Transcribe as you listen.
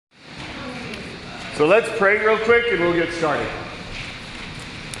So let's pray real quick and we'll get started.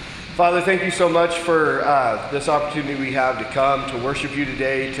 Father, thank you so much for this opportunity we have to come to worship you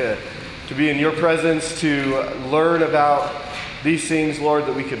today, to be in your presence, to learn about these things, Lord,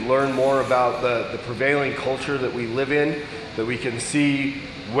 that we could learn more about the prevailing culture that we live in, that we can see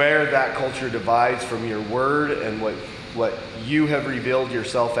where that culture divides from your word and what you have revealed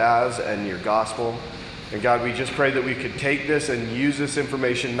yourself as and your gospel. And God, we just pray that we could take this and use this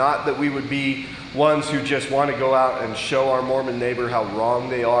information, not that we would be ones who just want to go out and show our Mormon neighbor how wrong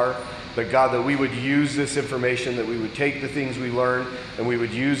they are, but God, that we would use this information, that we would take the things we learn and we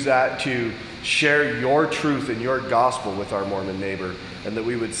would use that to share your truth and your gospel with our Mormon neighbor, and that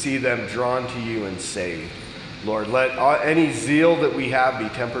we would see them drawn to you and saved. Lord, let any zeal that we have be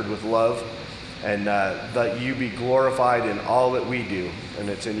tempered with love, and let you be glorified in all that we do. And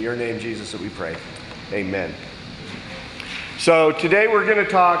it's in your name, Jesus, that we pray. Amen. So today we're going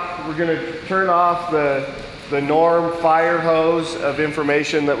to turn off the norm fire hose of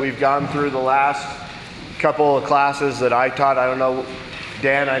information that we've gone through the last couple of classes that I taught. I don't know,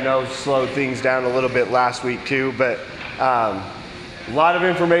 Dan, I know slowed things down a little bit last week too, but a lot of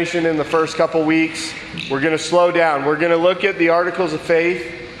information in the first couple weeks. We're going to slow down. We're going to look at the articles of faith,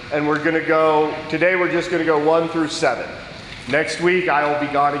 and today we're just going to go 1 through 7. Next week, I will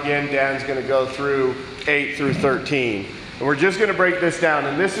be gone again. Dan's going to go through 8 through 13. And we're just going to break this down.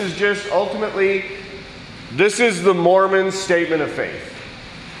 And this is just this is the Mormon statement of faith.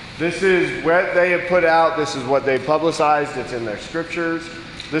 This is what they have put out. This is what they publicized. It's in their scriptures.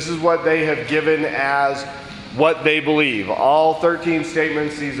 This is what they have given as what they believe. All 13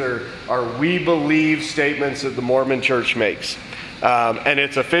 statements, these are we believe statements that the Mormon church makes. And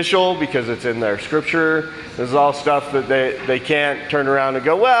it's official because it's in their scripture. This is all stuff that they can't turn around and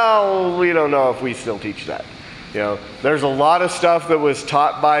go, well, we don't know if we still teach that. You know, there's a lot of stuff that was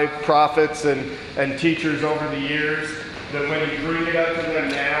taught by prophets and teachers over the years that when you bring it up to them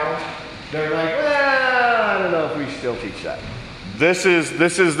now, they're like, well, I don't know if we still teach that. This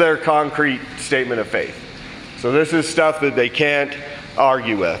is their concrete statement of faith. So this is stuff that they can't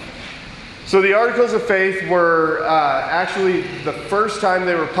argue with. So the Articles of Faith were actually the first time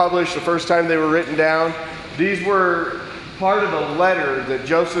they were published, the first time they were written down. These were part of a letter that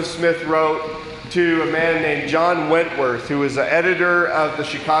Joseph Smith wrote to a man named John Wentworth, who was the editor of the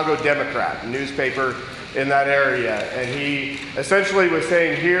Chicago Democrat, a newspaper in that area. And he essentially was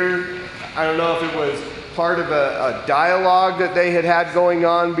saying here, I don't know if it was part of a dialogue that they had going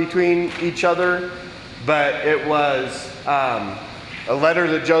on between each other, but it was a letter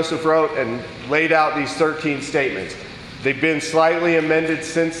that Joseph wrote and laid out these 13 statements. They've been slightly amended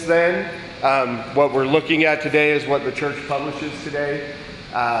since then. What we're looking at today is what the church publishes today.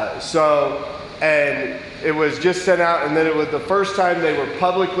 And it was just sent out, and then it was the first time they were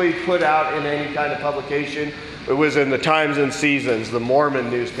publicly put out in any kind of publication. It was in the Times and Seasons, the Mormon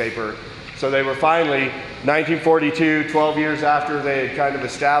newspaper. So they were finally, 1942, 12 years after they had kind of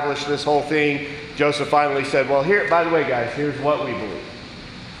established this whole thing, Joseph finally said, well, here, by the way, guys, here's what we believe.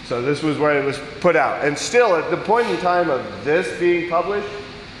 So this was where it was put out. And still, at the point in time of this being published,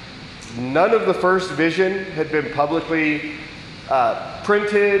 none of the first vision had been publicly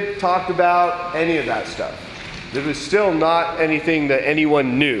printed, talked about, any of that stuff. There was still not anything that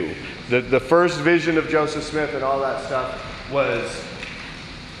anyone knew. The first vision of Joseph Smith and all that stuff was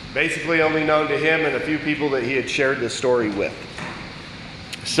basically only known to him and a few people that he had shared this story with.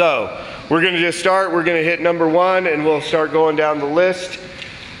 So we're going to just start. We're going to hit number 1, and we'll start going down the list.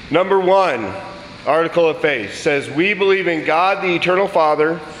 Number 1, Article of Faith, says, we believe in God, the Eternal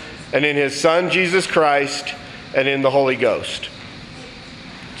Father, and in His Son, Jesus Christ, and in the Holy Ghost.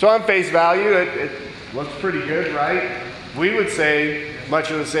 So on face value, it looks pretty good, right? We would say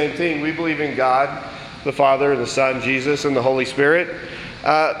much of the same thing. We believe in God, the Father, and the Son, Jesus, and the Holy Spirit.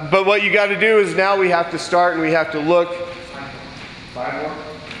 But what you got to do is now we have to start and we have to look. 5 more.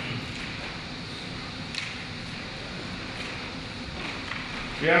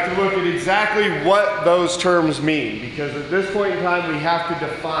 We have to look at exactly what those terms mean, because at this point in time we have to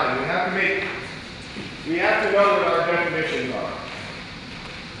define. We have to know what our definitions are.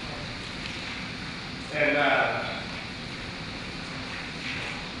 And I'll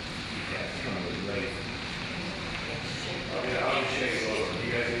just shake it a little.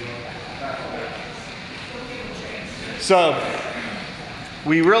 You guys So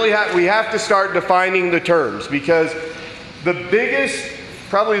we have to start defining the terms, because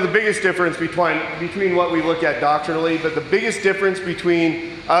probably the biggest difference between what we look at doctrinally, but the biggest difference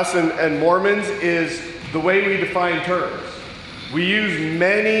between us and Mormons is the way we define terms. We use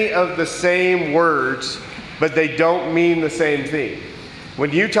many of the same words, but they don't mean the same thing.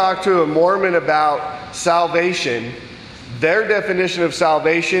 When you talk to a Mormon about salvation, their definition of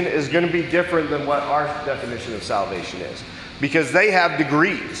salvation is going to be different than what our definition of salvation is, because they have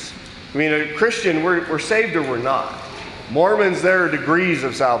degrees. I mean, a Christian, we're saved or we're not. Mormons, there are degrees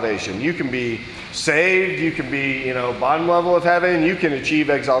of salvation. You can be saved, you can be, bottom level of heaven, you can achieve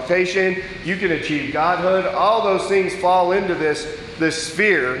exaltation, you can achieve godhood. All those things fall into this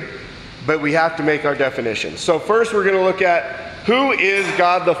sphere, but we have to make our definition. So first we're going to look at who is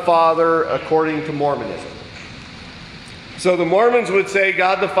God the Father according to Mormonism. So the Mormons would say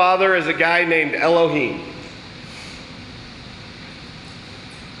God the Father is a guy named Elohim.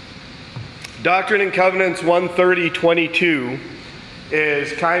 Doctrine and Covenants 130:22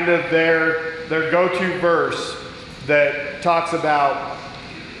 is kind of their go-to verse that talks about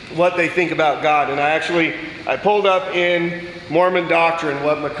what they think about God. And I pulled up in Mormon doctrine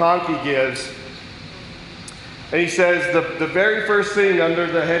what McConkie gives. And he says the very first thing under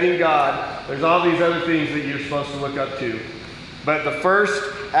the heading God, there's all these other things that you're supposed to look up to. But the first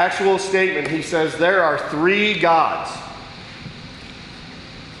actual statement, he says there are 3 gods.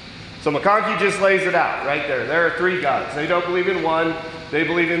 So McConkie just lays it out right there. There are 3 gods. They don't believe in one, they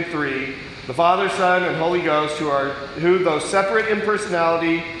believe in 3. The Father, Son, and Holy Ghost, who though separate in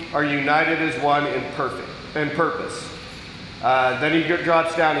personality, are united as one in purpose. Then he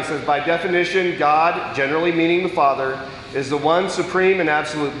drops down, he says, by definition, God, generally meaning the Father, is the one supreme and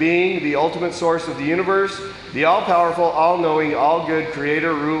absolute being, the ultimate source of the universe, the all-powerful, all-knowing, all-good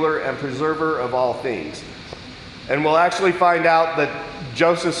creator, ruler, and preserver of all things. And we'll actually find out that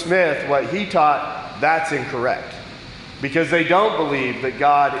Joseph Smith, what he taught, that's incorrect. Because they don't believe that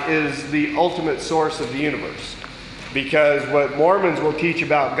God is the ultimate source of the universe. Because what Mormons will teach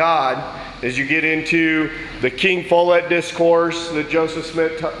about God is you get into the King Follett discourse that Joseph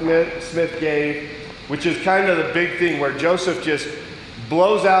Smith gave, which is kind of the big thing where Joseph just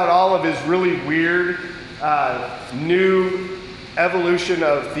blows out all of his really weird new evolution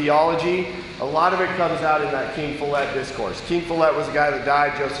of theology. A lot of it comes out in that King Follett discourse. King Follett was a guy that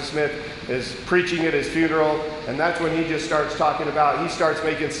died. Joseph Smith is preaching at his funeral, and that's when he just starts talking about, he starts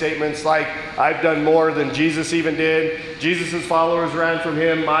making statements like, I've done more than Jesus even did. Jesus' followers ran from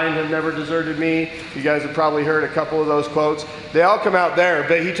him. Mine have never deserted me. You guys have probably heard a couple of those quotes. They all come out there,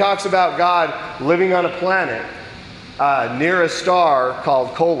 but he talks about God living on a planet near a star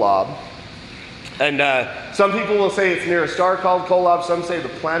called Kolob. And some people will say it's near a star called Kolob. Some say the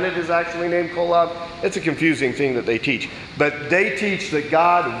planet is actually named Kolob. It's a confusing thing that they teach. But they teach that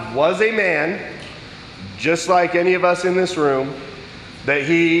God was a man, just like any of us in this room, that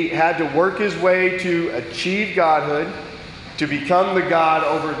he had to work his way to achieve godhood, to become the God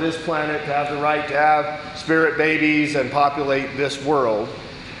over this planet, to have the right to have spirit babies and populate this world.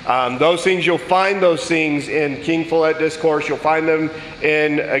 Those things, you'll find those things in King Follett Discourse. You'll find them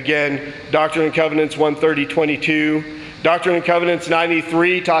in, again, Doctrine and Covenants 130:22. Doctrine and Covenants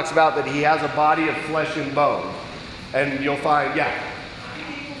 93 talks about that he has a body of flesh and bone. And you'll find,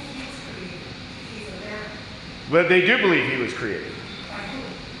 but they do believe he was created.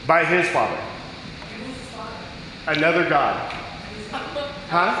 By his Father. Another God.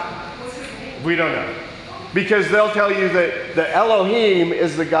 Huh? We don't know. Because they'll tell you that the Elohim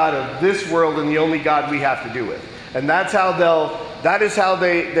is the God of this world and the only God we have to do with. And that is how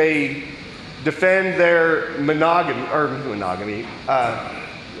they defend their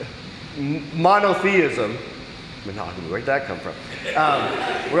monotheism. Monogamy, where'd that come from?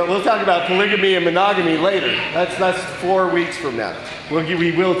 We'll talk about polygamy and monogamy later. That's 4 weeks from now.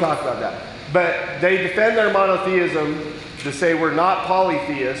 We will talk about that. But they defend their monotheism to say we're not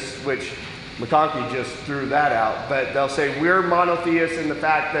polytheists, which McConkie just threw that out, but they'll say we're monotheists in the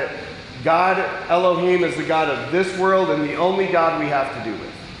fact that God, Elohim, is the God of this world and the only God we have to do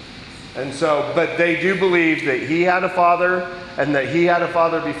with. And so, but they do believe that he had a father, and that he had a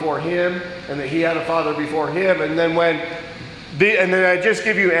father before him, and that he had a father before him. And then and then I just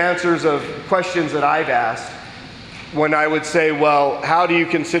give you answers of questions that I've asked when I would say, well, how do you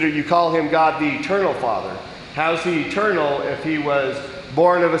consider, you call him God the eternal Father. How's he eternal if he was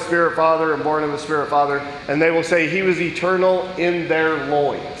born of a spirit father and born of a spirit father? And they will say he was eternal in their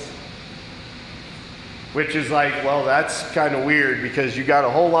loins. Which is like, well, that's kind of weird because you got a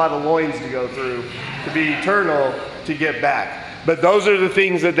whole lot of loins to go through to be eternal to get back. But those are the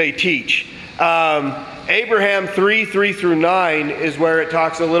things that they teach. Abraham 3:3-9 is where it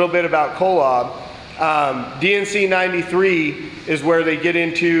talks a little bit about Kolob. DNC 93 is where they get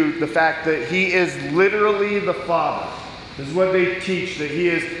into the fact that he is literally the Father. This is what they teach, that he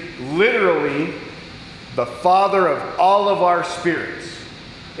is literally the Father of all of our spirits.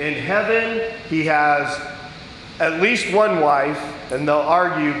 In heaven, he has at least one wife, and they'll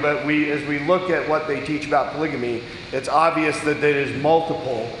argue, but as we look at what they teach about polygamy, it's obvious that there is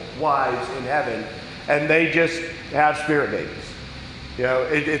multiple wives in heaven, and they just have spirit babies. You know,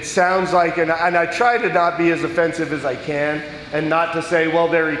 it sounds like, and I try to not be as offensive as I can, and not to say, well,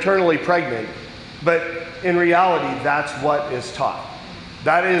 they're eternally pregnant, but in reality, that's what is taught.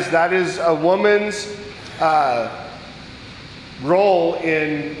 That is a woman's role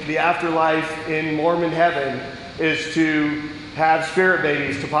in the afterlife in Mormon heaven, is to have spirit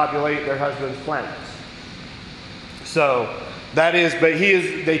babies to populate their husband's planets. So that is, but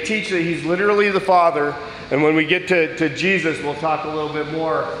they teach that he's literally the Father, and when we get to Jesus, we'll talk a little bit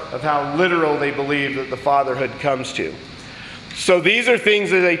more of how literal they believe that the fatherhood comes to. So these are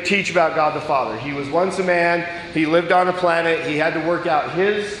things that they teach about God the Father. He was once a man, he lived on a planet, he had to work out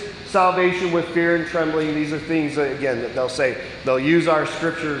his salvation with fear and trembling. These are things that, again, that they'll say, they'll use our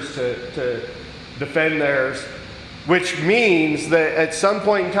scriptures to defend theirs, which means that at some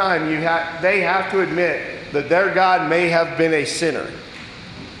point in time, they have to admit that their God may have been a sinner.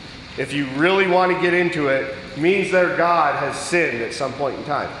 If you really want to get into it, means their God has sinned at some point in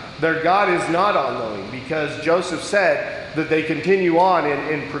time. Their God is not all-knowing, because Joseph said that they continue on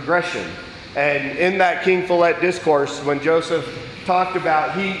in progression. And in that King Follett discourse, when Joseph talked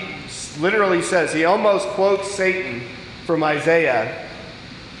about, he literally says, he almost quotes Satan from Isaiah,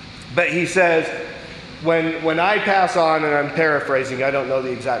 but he says, when I pass on, and I'm paraphrasing, I don't know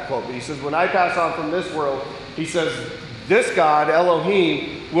the exact quote, but he says, when I pass on from this world, he says, this God,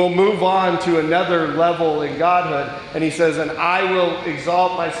 Elohim, will move on to another level in godhood. And he says, and I will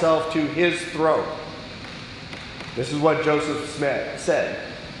exalt myself to his throne. This is what Joseph Smith said.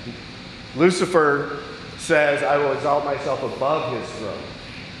 Lucifer says, I will exalt myself above his throne.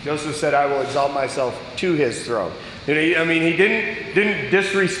 Joseph said, I will exalt myself to his throne. And he didn't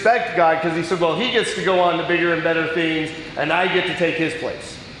disrespect God, because he said, well, he gets to go on to bigger and better things, and I get to take his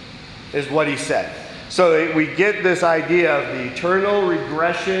place, is what he said. So we get this idea of the eternal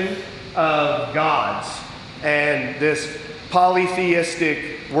regression of gods and this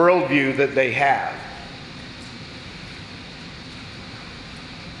polytheistic worldview that they have.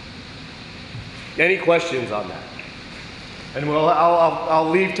 Any questions on that? And I'll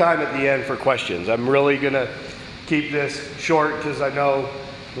leave time at the end for questions. I'm really going to keep this short, because I know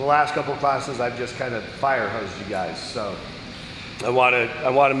the last couple of classes I've just kind of fire hosed you guys. So I want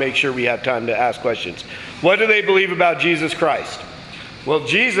to make sure we have time to ask questions. What do they believe about Jesus Christ? Well,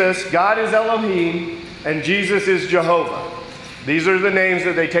 Jesus, God is Elohim, and Jesus is Jehovah. These are the names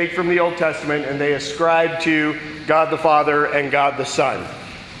that they take from the Old Testament, and they ascribe to God the Father and God the Son.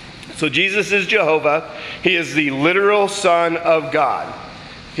 So Jesus is Jehovah. He is the literal Son of God.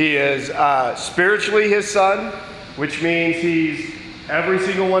 He is spiritually his Son, which means he's every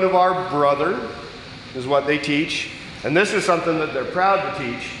single one of our brother, is what they teach. And this is something that they're proud to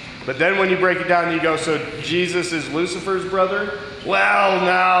teach. But then when you break it down, you go, so Jesus is Lucifer's brother? Well, no,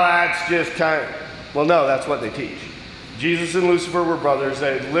 that's just kind of... Well, no, that's what they teach. Jesus and Lucifer were brothers.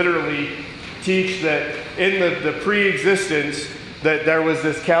 They literally teach that in the pre-existence, that there was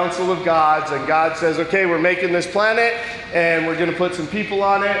this council of gods, and God says, okay, we're making this planet, and we're going to put some people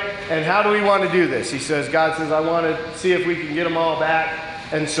on it, and how do we want to do this? God says, I want to see if we can get them all back.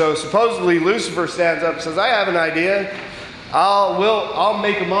 And so supposedly Lucifer stands up and says, I have an idea. I'll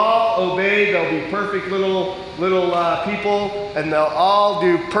make them all obey. They'll be perfect little people, and they'll all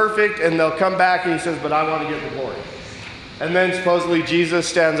do perfect, and they'll come back, and he says, but I want to get the glory. And then supposedly Jesus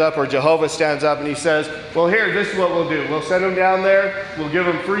stands up, or Jehovah stands up, and he says, well, here, this is what we'll do. We'll send them down there. We'll give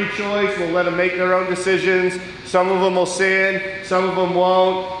them free choice. We'll let them make their own decisions. Some of them will sin. Some of them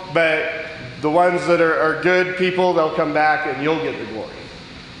won't. But the ones that are good people, they'll come back, and you'll get the glory.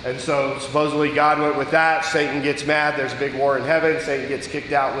 And so supposedly God went with that. Satan gets mad. There's a big war in heaven. Satan gets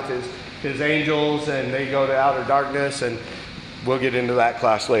kicked out with his angels, and they go to outer darkness. And we'll get into that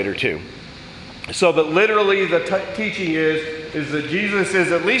class later too. So, but literally the teaching is that Jesus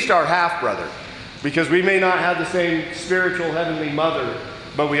is at least our half-brother, because we may not have the same spiritual heavenly mother,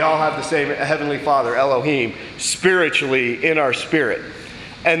 but we all have the same heavenly Father, Elohim, spiritually in our spirit.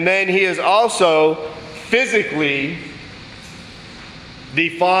 And then he is also physically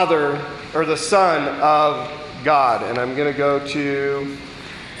the Father or the Son of God. And I'm going to go to...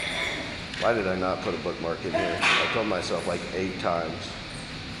 Why did I not put a bookmark in here? I told myself like 8 times.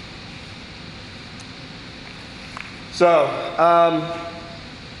 So,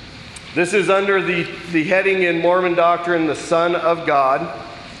 this is under the heading in Mormon doctrine, the Son of God.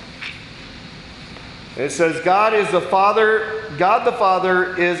 It says, God the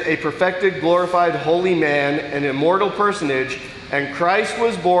Father is a perfected, glorified, holy man, an immortal personage, And Christ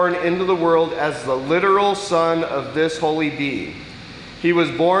was born into the world as the literal son of this holy being. He was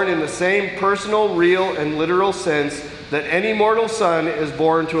born in the same personal, real, and literal sense that any mortal son is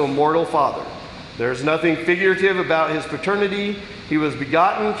born to a mortal father. There is nothing figurative about his paternity. He was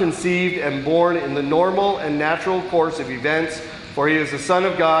begotten, conceived, and born in the normal and natural course of events, for he is the Son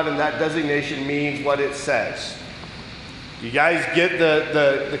of God, and that designation means what it says. You guys get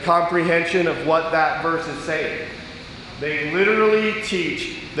the comprehension of what that verse is saying? They literally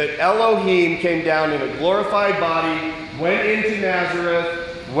teach that Elohim came down in a glorified body, went into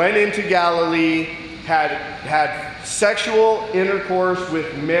Nazareth, went into Galilee, had sexual intercourse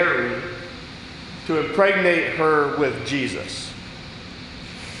with Mary to impregnate her with Jesus.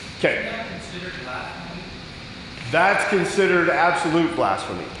 Okay. That's considered absolute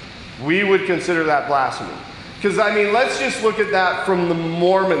blasphemy. We would consider that blasphemy. Because, let's just look at that from the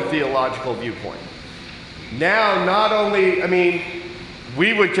Mormon theological viewpoint. Now, not only,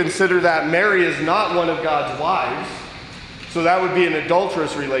 we would consider that Mary is not one of God's wives, so that would be an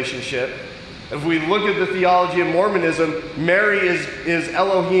adulterous relationship. If we look at the theology of Mormonism, Mary is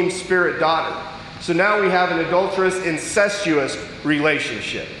Elohim's spirit daughter. So now we have an adulterous, incestuous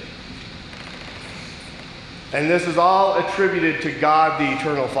relationship. And this is all attributed to God, the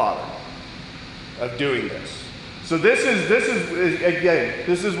Eternal Father, of doing this. So this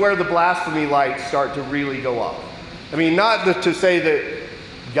is where the blasphemy lights start to really go off. Not to say that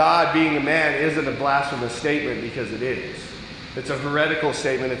God being a man isn't a blasphemous statement, because it is. It's a heretical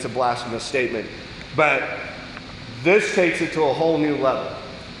statement, it's a blasphemous statement. But this takes it to a whole new level.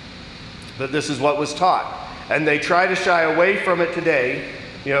 That this is what was taught. And they try to shy away from it today.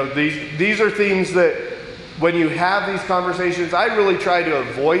 These are things that when you have these conversations, I really try to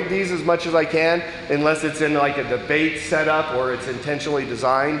avoid these as much as I can, unless it's in like a debate setup or it's intentionally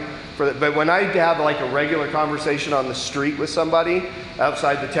designed for that. But when I have like a regular conversation on the street with somebody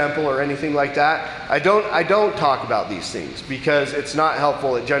outside the temple or anything like that, I don't talk about these things because it's not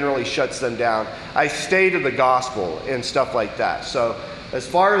helpful. It generally shuts them down. I stay to the gospel and stuff like that. So as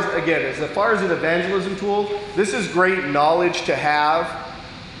far as an evangelism tool, this is great knowledge to have,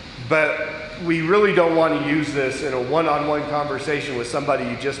 but we really don't want to use this in a one-on-one conversation with somebody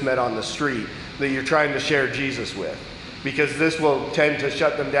you just met on the street that you're trying to share Jesus with, because this will tend to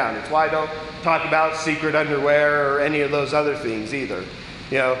shut them down. It's why I don't talk about secret underwear or any of those other things either.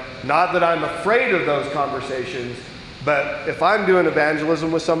 Not that I'm afraid of those conversations, but if I'm doing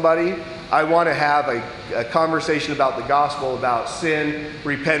evangelism with somebody, I want to have a conversation about the gospel, about sin,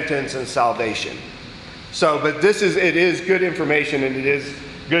 repentance, and salvation. But it is good information, and it is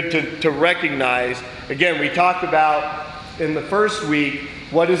good to recognize. Again, we talked about in the first week,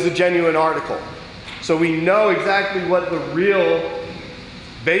 what is a genuine article? So we know exactly what the real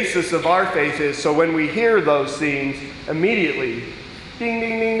basis of our faith is. So when we hear those things, immediately, ding,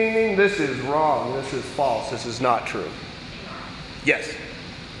 ding, ding, ding, ding, this is wrong, this is false, this is not true. Yes?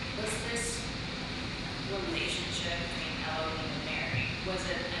 Was this relationship between Elohim and Mary, was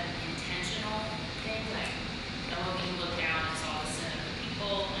it an intentional thing? Like Elohim looked down and saw the sin of the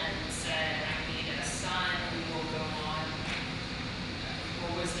people and said, I need a son who will go on?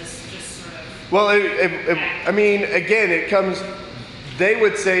 Or was this just sort of... Well, again, it comes... They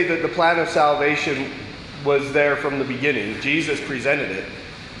would say that the plan of salvation was there from the beginning. Jesus presented it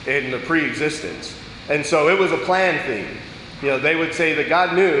in the pre-existence. And so it was a planned thing. They would say that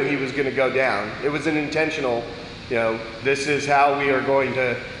God knew he was going to go down. It was an intentional, this is how we are going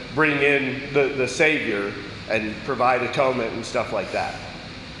to bring in the Savior and provide atonement and stuff like that.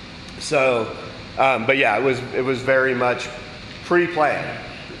 So, but yeah, it was very much pre-planned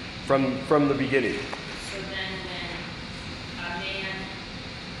from the beginning. So then when a man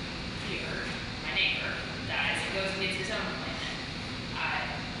here, my neighbor, dies and goes and gets his own planet,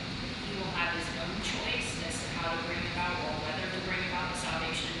 he will have his own choice as to how to bring about or whether to bring about the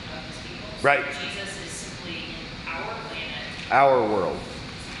salvation of his people. So right. Jesus is simply in our planet. Our world.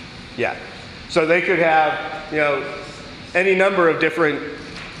 Yeah. So they could have, any number of different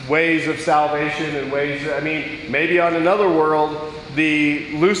ways of salvation and ways, maybe on another world,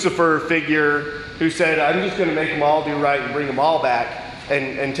 the Lucifer figure who said, I'm just going to make them all do right and bring them all back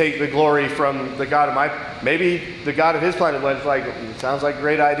and take the glory from the God of maybe the God of his planet was like, it sounds like a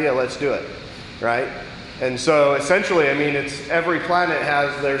great idea, let's do it, right? And so essentially, it's every planet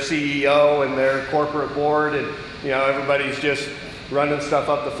has their CEO and their corporate board, and everybody's just running stuff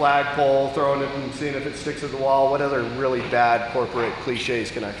up the flagpole, throwing it and seeing if it sticks to the wall. What other really bad corporate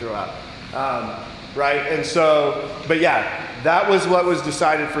cliches can I throw out? Right? And so, but yeah, that was what was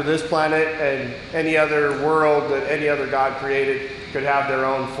decided for this planet, and any other world that any other God created could have their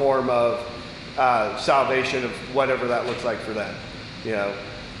own form of salvation of whatever that looks like for them. You know,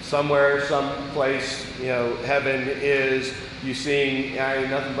 somewhere, someplace, you know, heaven is you sing "I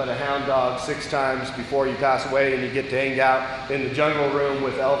Ain't Nothing But a Hound Dog" 6 times before you pass away, and you get to hang out in the jungle room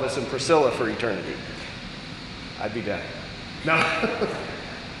with Elvis and Priscilla for eternity. I'd be down. No.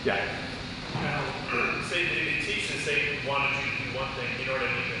 Yeah. Now, say it teaches Satan wanted you to do one thing, you know what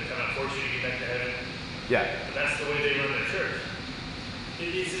I mean, and kind of force you to get back to heaven. Yeah. But that's the way they run their church.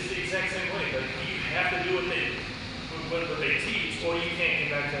 It's the exact same way. Like, you have to do what they teach, or you can't get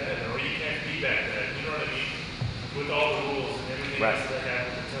back to heaven, or you can't be back to heaven. You know what I mean? With all the rules and everything else that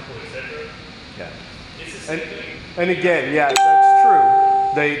happens in the temple, etc. Yeah. It's the same thing. And again, yeah, that's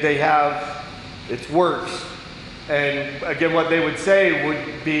true. They have, it's works. And again, what they would say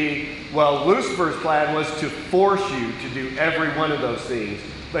would be, well, Lucifer's plan was to force you to do every one of those things.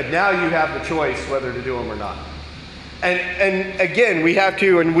 But now you have the choice whether to do them or not. And again, we have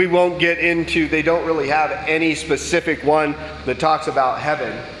to, and we won't get into, they don't really have any specific one that talks about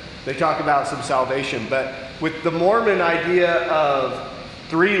heaven. They talk about some salvation. But with the Mormon idea of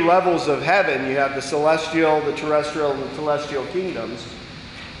 3 levels of heaven, you have the celestial, the terrestrial, and the celestial kingdoms.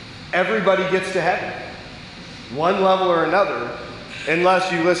 Everybody gets to heaven, one level or another,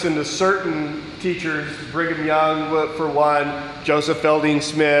 unless you listen to certain teachers, Brigham Young for one, Joseph Fielding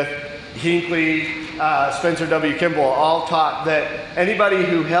Smith, Hinckley, Spencer W. Kimball, all taught that anybody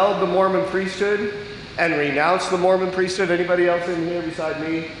who held the Mormon priesthood and renounced the Mormon priesthood, anybody else in here beside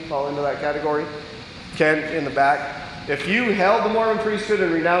me fall into that category? Ken in the back. If you held the Mormon priesthood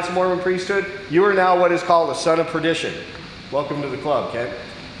and renounced the Mormon priesthood, you are now what is called a son of perdition. Welcome to the club, Ken.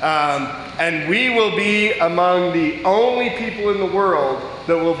 And we will be among the only people in the world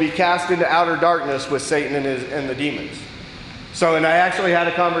that will be cast into outer darkness with Satan and the demons. So, and I actually had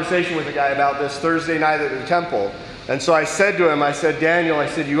a conversation with a guy about this Thursday night at the temple. And so I said to him, I said, Daniel, I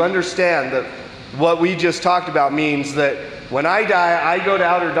said, you understand that what we just talked about means that when I die, I go to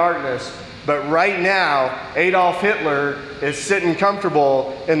outer darkness. But right now, Adolf Hitler is sitting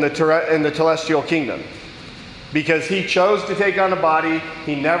comfortable in the celestial kingdom. Because he chose to take on a body.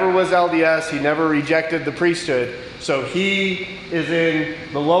 He never was LDS. He never rejected the priesthood. So he is in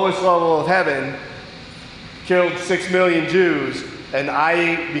the lowest level of heaven, killed 6 million Jews, and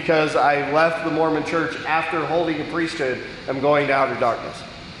I, because I left the Mormon church after holding a priesthood, am going to outer darkness.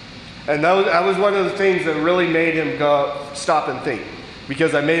 And that was one of the things that really made him go stop and think,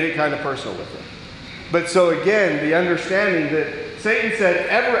 because I made it kind of personal with him. But so again, the understanding that Satan said,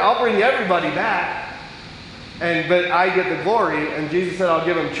 I'll bring everybody back, but I get the glory, and Jesus said, I'll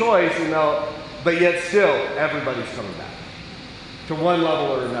give them choice, but yet still, everybody's coming back to one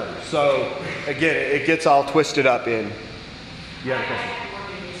level or another. So again, it gets all twisted up in. You have a question? I had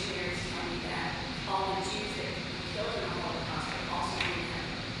Mormon missionaries tell me that all the Jews that were killed in the Holocaust are also in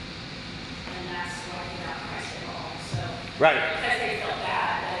heaven. And that's why they got Christ at all. So, Right. because they felt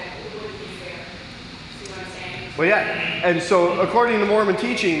that it wouldn't be fair. See what I'm saying? Well, yeah. And so according to Mormon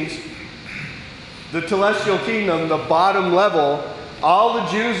teachings, the celestial kingdom, the bottom level, all the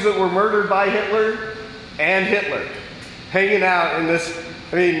Jews that were murdered by Hitler and Hitler hanging out in this.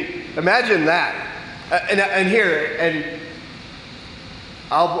 I mean, imagine that. And here, and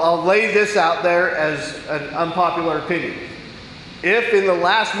I'll lay this out there as an unpopular opinion. If in the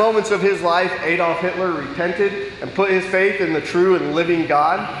last moments of his life Adolf Hitler repented and put his faith in the true and living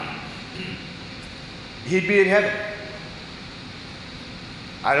God, he'd be in heaven.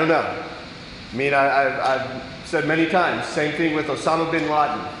 I don't know. I mean, I've said many times, same thing with Osama bin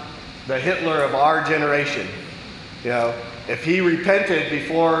Laden, the Hitler of our generation. You know, if he repented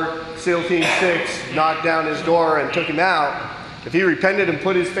before SEAL Team 6 knocked down his door and took him out, if he repented and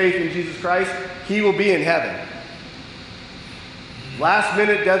put his faith in Jesus Christ, he will be in heaven. Last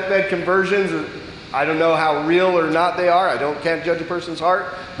minute deathbed conversions, I don't know how real or not they are. Can't judge a person's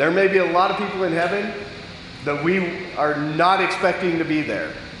heart. There may be a lot of people in heaven that we are not expecting to be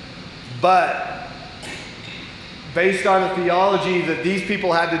there. But based on a theology that these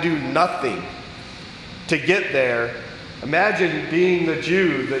people had to do nothing to get there, imagine being the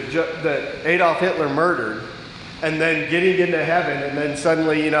Jew that Adolf Hitler murdered and then getting into heaven, and then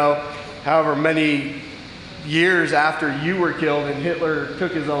suddenly, however many years after you were killed and Hitler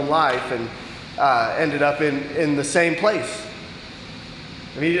took his own life and ended up in the same place.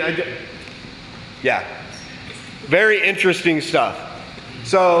 I mean, yeah. Very interesting stuff.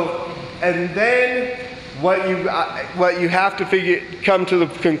 So, and then what you have to come to the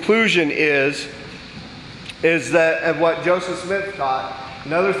conclusion is that, and what Joseph Smith taught,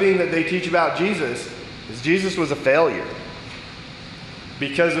 another thing that they teach about Jesus is Jesus was a failure.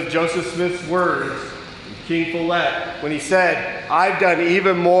 Because of Joseph Smith's words, King Follett, when he said, I've done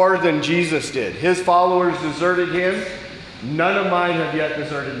even more than Jesus did. His followers deserted him. None of mine have yet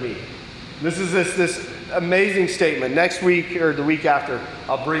deserted me. This is this amazing statement. Next week or the week after,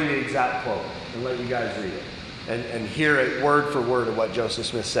 I'll bring the exact quote and let you guys read it and hear it word for word of what Joseph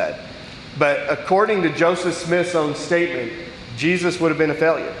Smith said. But according to Joseph Smith's own statement, Jesus would have been a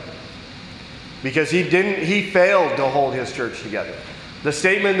failure because he failed to hold his church together. The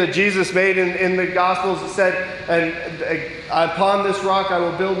statement that Jesus made in the Gospels said, and upon this rock I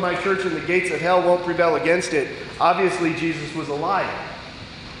will build my church and the gates of hell won't prevail against it. Obviously, Jesus was a liar.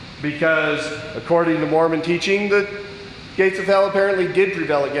 Because according to Mormon teaching, the gates of hell apparently did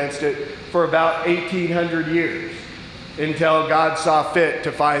prevail against it for about 1,800 years. Until God saw fit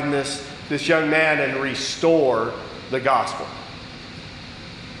to find this young man and restore the gospel.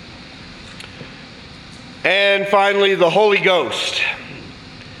 And finally, the Holy Ghost,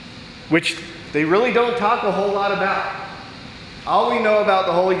 which they really don't talk a whole lot about. All we know about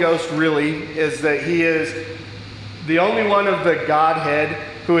the Holy Ghost really is that he is the only one of the Godhead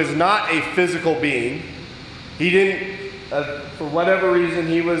who is not a physical being. He didn't, for whatever reason,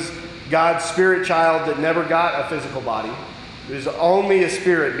 he was God's spirit child that never got a physical body. He was only a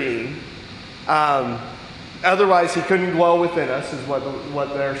spirit being. Otherwise, he couldn't dwell within us, is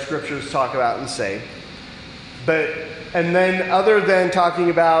what their scriptures talk about and say. And then other than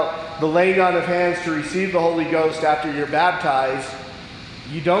talking about the laying on of hands to receive the Holy Ghost after you're baptized,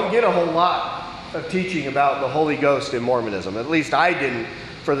 you don't get a whole lot of teaching about the Holy Ghost in Mormonism. At least I didn't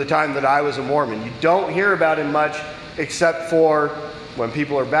for the time that I was a Mormon. You don't hear about him much except for when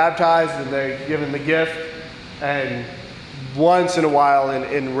people are baptized and they're given the gift, and once in a while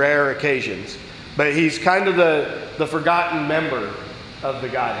in rare occasions. But he's kind of the forgotten member of the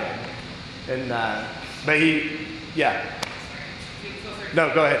Godhead. But yeah.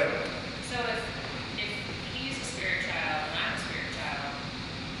 No, go ahead. So if he's a spirit child and I'm a spirit child,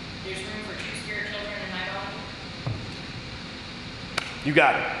 there's room for two spirit children in my body? You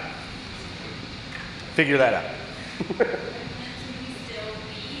got it. Figure that out. Can he still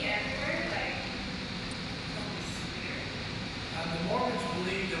be everywhere? Like, Holy Spirit? The Mormons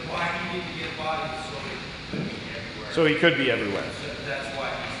believe that why he didn't get a body so he could be everywhere. So he could be everywhere. So that's why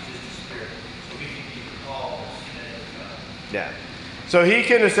he's just a spirit. So he can be called and Yeah. So he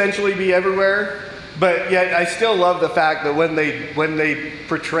can essentially be everywhere, but yet I still love the fact that when they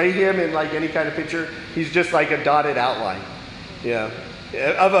portray him in like any kind of picture, he's just like a dotted outline. Yeah.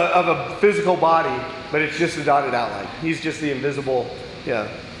 Of a physical body, but it's just a dotted outline. He's just the invisible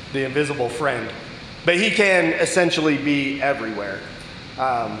friend. But he can essentially be everywhere.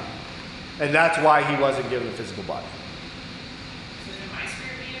 And that's why he wasn't given a physical body. So can my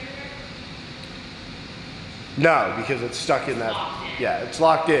spirit be everywhere? No, because it's stuck in that. Locked in. Yeah, it's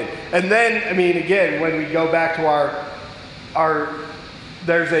locked in. And then, I mean, again, when we go back to our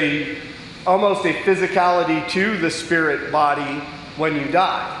there's almost a physicality to the spirit body when you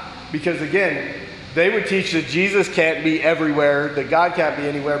die. Because again, they would teach that Jesus can't be everywhere, that God can't be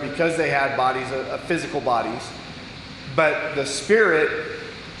anywhere because they had bodies, physical bodies. But the spirit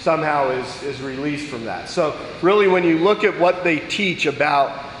somehow is released from that. So really when you look at what they teach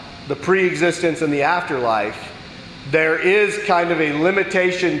about the pre-existence and the afterlife, there is kind of a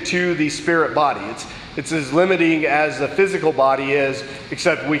limitation to the spirit body. It's as limiting as the physical body is,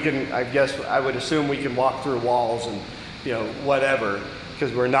 except I would assume we can walk through walls and, whatever,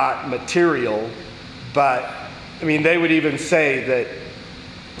 because we're not material. But, I mean, they would even say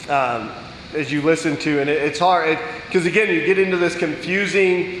that as you listen to, and it's hard, because again, you get into this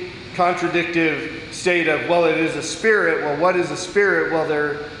confusing, contradictive state of, well, it is a spirit. Well, what is a spirit? Well,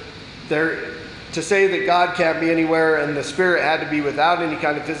 they're to say that God can't be anywhere and the spirit had to be without any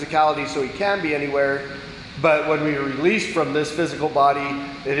kind of physicality so he can be anywhere. But when we are released from this physical body,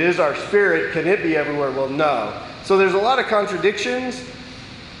 it is our spirit. Can it be everywhere? Well, no. So there's a lot of contradictions,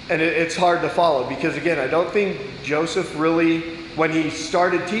 and it's hard to follow because, again, I don't think Joseph really, when he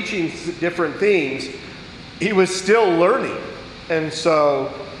started teaching different things, he was still learning. And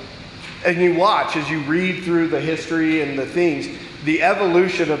you watch as you read through the history and the things, the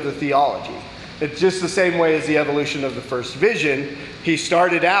evolution of the theology. It's just the same way as the evolution of the first vision. He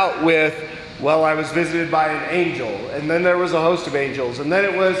started out with, well, I was visited by an angel, and then there was a host of angels, and then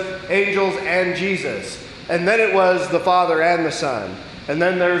it was angels and Jesus, and then it was the Father and the Son, and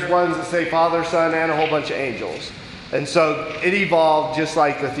then there's ones that say Father, Son, and a whole bunch of angels. And so it evolved just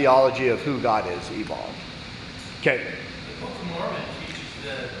like the theology of who God is evolved. Okay. The Book of Mormon teaches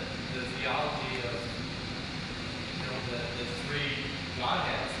the theology of the three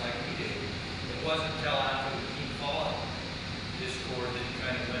Godheads like we do. It wasn't until after the King fallen discord that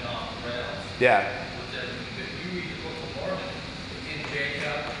kind of went off the rails. Yeah. With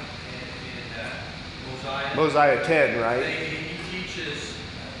Mosiah 10, right? He teaches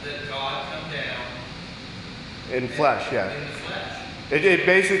that God come down In flesh, yeah. in the flesh. It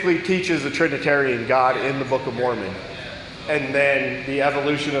basically teaches a Trinitarian God in the Book of Mormon. And then the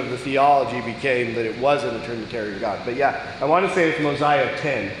evolution of the theology became that it wasn't a Trinitarian God. But yeah, I want to say it's Mosiah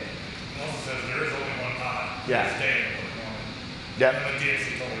 10. It also says there is only one God. Yeah. It's day and one woman. Yep. And the deity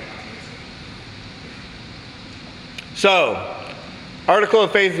is only contradictory. So, article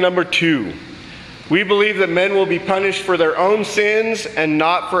of faith number 2. We believe that men will be punished for their own sins and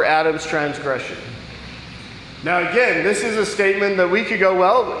not for Adam's transgression. Now again, this is a statement that we could go,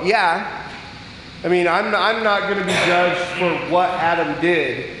 well, yeah. I mean, I'm not going to be judged for what Adam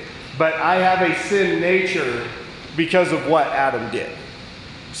did, but I have a sin nature because of what Adam did.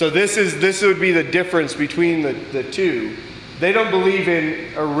 So this would be the difference between the two. They don't believe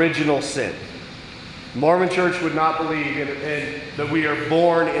in original sin. Mormon Church would not believe in that we are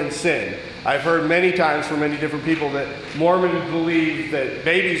born in sin. I've heard many times from many different people that Mormons believe that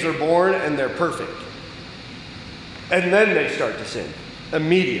babies are born and they're perfect. And then they start to sin.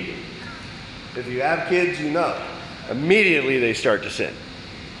 Immediately. If you have kids, you know. Immediately they start to sin.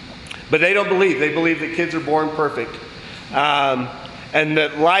 But they don't believe. They believe that kids are born perfect. And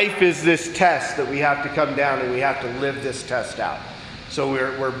that life is this test that we have to come down and we have to live this test out. So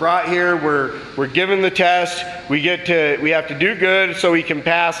we're brought here, we're given the test, we have to do good so we can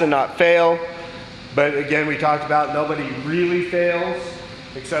pass and not fail. But again, we talked about nobody really fails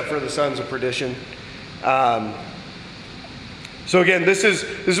except for the sons of perdition. So again, this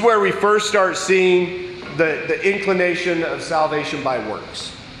is where we first start seeing the inclination of salvation by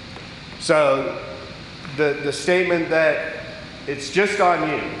works. So the statement that it's just on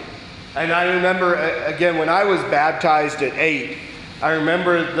you. And I remember, again, when I was baptized at 8, I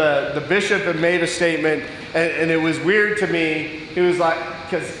remember the bishop had made a statement, and it was weird to me. It was like,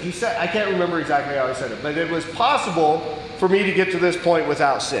 because he said, I can't remember exactly how he said it, but it was possible for me to get to this point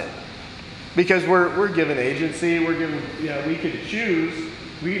without sin. Because we're given agency, we're given, we could choose.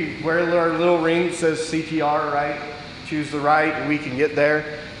 We can wear our little ring that says CTR, right? Choose the right, and we can get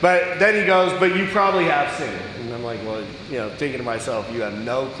there. But then he goes, but you probably have sin. And I'm like, well, thinking to myself, you have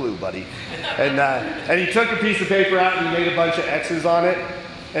no clue, buddy. And he took a piece of paper out and he made a bunch of X's on it.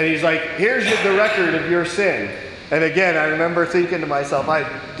 And he's like, here's the record of your sin. And again, I remember thinking to myself,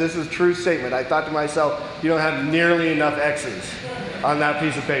 this is a true statement. I thought to myself, you don't have nearly enough X's on that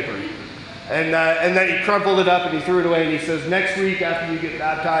piece of paper. And then he crumpled it up and he threw it away and he says, next week after you get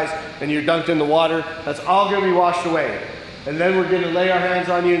baptized and you're dunked in the water, that's all going to be washed away. And then we're going to lay our hands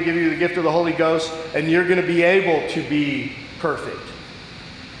on you and give you the gift of the Holy Ghost, and you're going to be able to be perfect.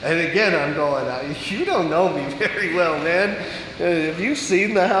 And again, I'm going, you don't know me very well, man. Have you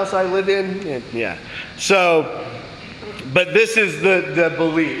seen the house I live in? Yeah. So, but this is the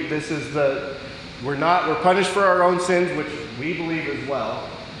belief. This is we're punished for our own sins, which we believe as well.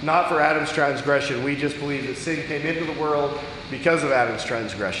 Not for Adam's transgression. We just believe that sin came into the world because of Adam's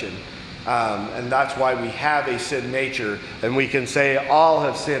transgression. And that's why we have a sin nature. And we can say all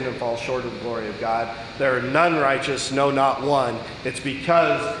have sinned and fall short of the glory of God. There are none righteous, no, not one. It's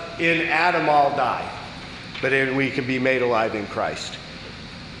because in Adam all die. But we can be made alive in Christ.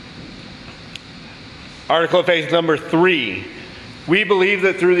 Article of faith number 3. We believe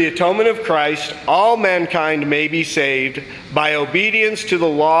that through the atonement of Christ, all mankind may be saved by obedience to the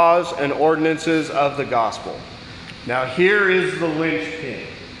laws and ordinances of the gospel. Now here is the linchpin.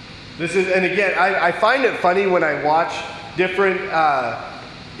 And again, I find it funny when I watch different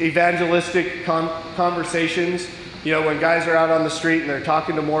evangelistic conversations. When guys are out on the street and they're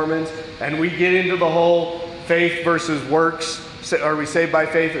talking to Mormons, and we get into the whole faith versus works. Are we saved by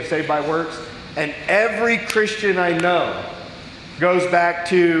faith or saved by works? And every Christian I know goes back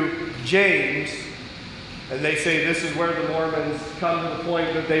to James, and they say this is where the Mormons come to the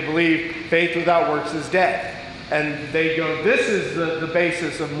point that they believe faith without works is dead. And they go, this is the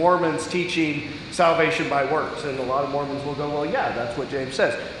basis of Mormons teaching salvation by works. And a lot of Mormons will go, well, yeah, that's what James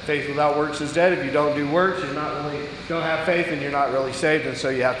says. Faith without works is dead. If you don't do works, don't have faith, and you're not really saved, and so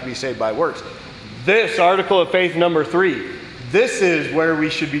you have to be saved by works. This article of faith number 3, this is where we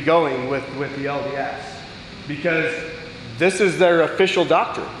should be going with the LDS. Because this is their official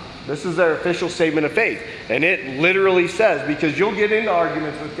doctrine. This is their official statement of faith. And it literally says, because you'll get into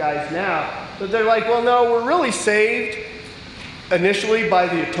arguments with guys now, that they're like, well, no, we're really saved initially by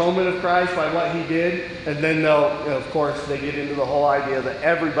the atonement of Christ, by what he did. And then of course, they get into the whole idea that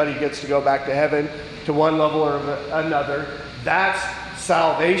everybody gets to go back to heaven to one level or another. That's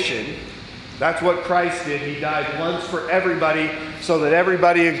salvation. That's what Christ did. He died once for everybody. so that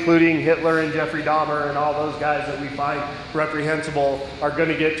everybody, including Hitler and Jeffrey Dahmer and all those guys that we find reprehensible, are going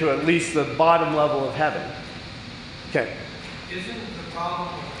to get to at least the bottom level of heaven. Okay. Isn't the problem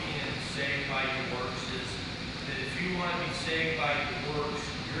with being saved by your works is that if you want to be saved by your works,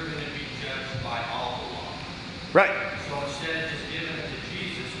 you're going to be judged by all the law. Right. So instead of just giving it to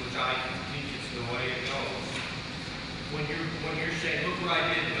Jesus, which I think is the way it goes, when you're saying, look what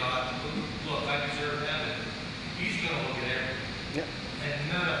I did, God, look, I deserve heaven, he's going to look at everything. Yeah. And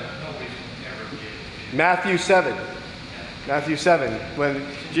nobody's going to ever give it. Matthew 7. Matthew 7, when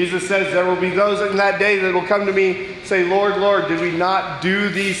Jesus says, there will be those in that day that will come to me, say, Lord, Lord, did we not do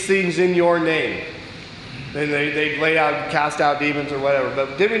these things in your name? And they lay out, cast out demons or whatever.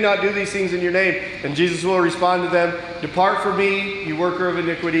 But did we not do these things in your name? And Jesus will respond to them, depart from me, you worker of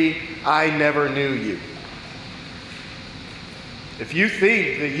iniquity, I never knew you. If you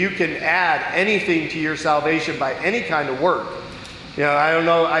think that you can add anything to your salvation by any kind of work,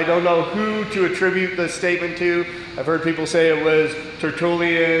 I don't know who to attribute the statement to. I've heard people say it was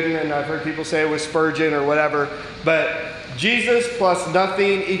Tertullian, and I've heard people say it was Spurgeon or whatever. But Jesus plus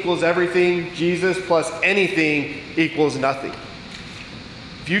nothing equals everything. Jesus plus anything equals nothing.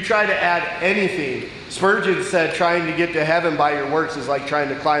 If you try to add anything, Spurgeon said trying to get to heaven by your works is like trying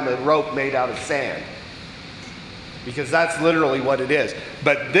to climb a rope made out of sand. Because that's literally what it is.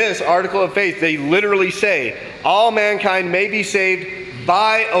 But this article of faith, they literally say, all mankind may be saved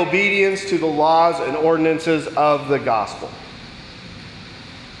by obedience to the laws and ordinances of the gospel.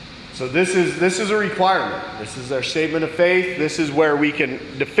 So this is a requirement. This is their statement of faith. This is where we can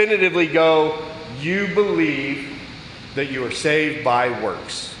definitively go, you believe that you are saved by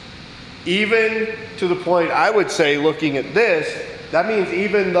works. Even to the point, I would say, looking at this, that means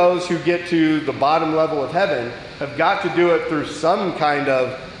even those who get to the bottom level of heaven have got to do it through some kind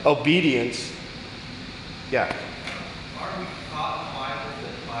of obedience. Yeah. Aren't we taught in the Bible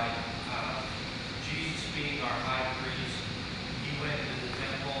that by Jesus being our high priest, he went into the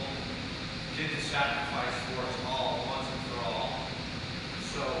temple, did the sacrifice for us all, once and for all.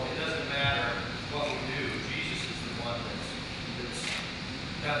 So it doesn't matter what we do. Jesus is the one that's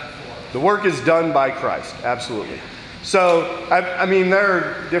done it for us. The work is done by Christ, absolutely. So, I mean, there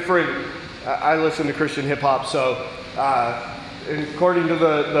are different, I listen to Christian hip-hop, so according to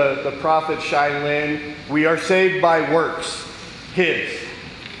the prophet Shai Lin, we are saved by works, his.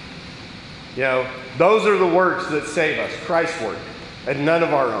 Those are the works that save us, Christ's work, and none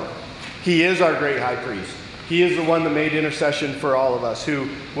of our own. He is our great high priest. He is the one that made intercession for all of us who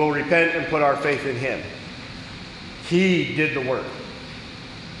will repent and put our faith in him. He did the work.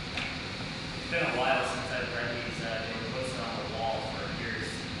 It's been a while since I've read these. They were posted on the wall for years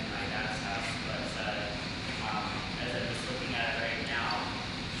in my dad's house. But as I'm just looking at it right now, I'm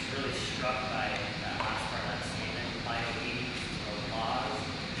just really struck by that last part of that statement. By obedience to the laws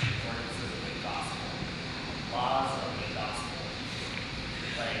and ordinances of the gospel. Laws of the gospel.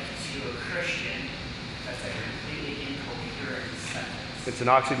 Like, to a Christian, that's a completely incoherent sentence. It's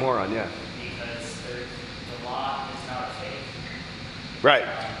an oxymoron, yeah. Because the law is not of faith. Right.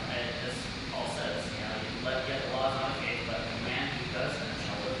 And as Paul says, you let get the laws not of faith, but the man who does them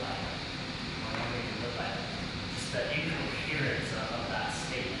shall live by them. Or nobody can live by them. Just the incoherence of that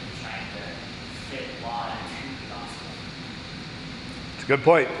statement, trying to fit law into the gospel. It's a good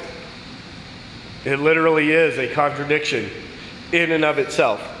point. It literally is a contradiction in and of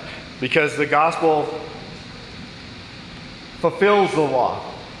itself. Because the gospel fulfills the law.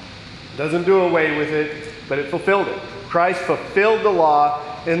 It doesn't do away with it, but it fulfilled it. Christ fulfilled the law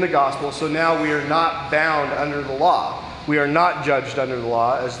in the gospel, so now we are not bound under the law. We are not judged under the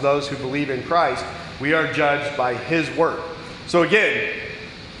law as those who believe in Christ. We are judged by his work. So again,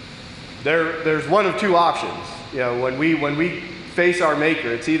 there's one of two options. When we face our Maker,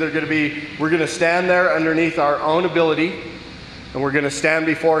 it's either going to be we're going to stand there underneath our own ability, and we're going to stand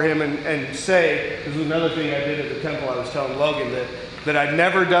before him and say, this is another thing I did at the temple. I was telling Logan that I'd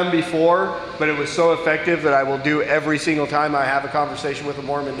never done before, but it was so effective that I will do every single time I have a conversation with a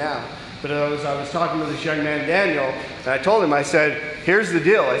Mormon now. But I was talking to this young man, Daniel, and I told him, I said, here's the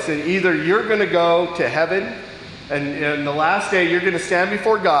deal. I said, either you're going to go to heaven, and in the last day you're going to stand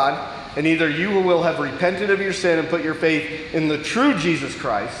before God, and either you will have repented of your sin and put your faith in the true Jesus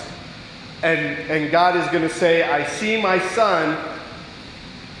Christ, and God is going to say, I see my son,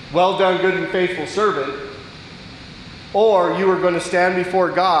 well done, good and faithful servant. Or you are going to stand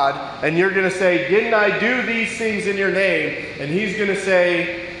before God and you're going to say, didn't I do these things in your name? And he's going to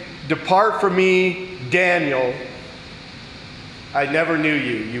say, depart from me, Daniel. I never knew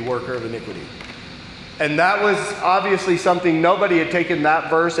you, you worker of iniquity. And that was obviously something nobody had taken that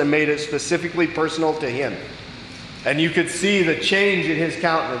verse and made it specifically personal to him. And you could see the change in his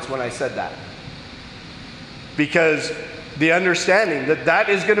countenance when I said that. Because the understanding that that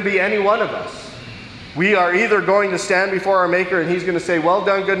is going to be any one of us. We are either going to stand before our Maker and he's going to say, well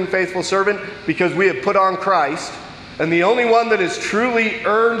done, good and faithful servant, because we have put on Christ. And the only one that has truly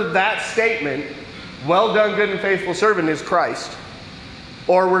earned that statement, well done, good and faithful servant, is Christ.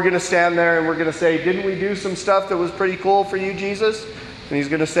 Or we're going to stand there and we're going to say, didn't we do some stuff that was pretty cool for you, Jesus? And he's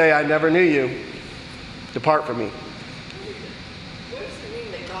going to say, I never knew you. Depart from me. What does it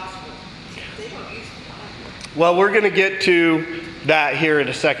mean, the gospel? They don't use the Bible. Well, we're going to get to that here in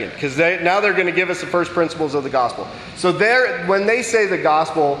a second, because now they're going to give us the first principles of the gospel. So when they say the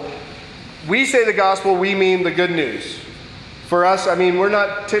gospel, we say the gospel, we mean the good news. For us, I mean, we're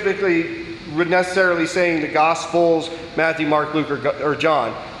not typically necessarily saying the gospels, Matthew, Mark, Luke, or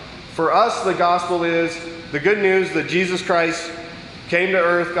John. For us, the gospel is the good news that Jesus Christ came to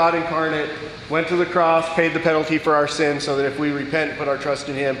earth, God incarnate, went to the cross, paid the penalty for our sins, so that if we repent and put our trust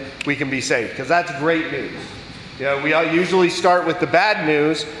in him, we can be saved. Because that's great news. You know, we usually start with the bad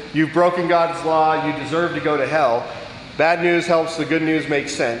news. You've broken God's law. You deserve to go to hell. Bad news helps the good news make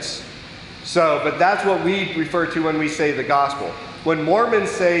sense. But that's what we refer to when we say the gospel. When Mormons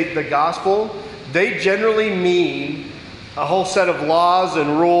say the gospel, they generally mean a whole set of laws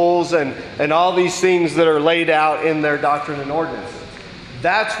and rules and all these things that are laid out in their doctrine and ordinances.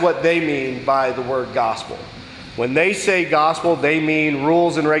 That's what they mean by the word gospel. When they say gospel, they mean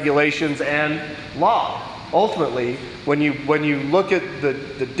rules and regulations and law. Ultimately, when you look at the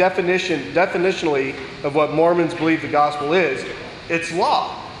definitionally of what Mormons believe the gospel is, it's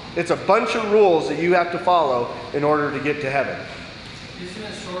law. It's a bunch of rules that you have to follow in order to get to heaven. Isn't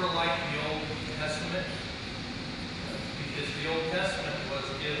it sort of like the Old Testament? Because the Old Testament was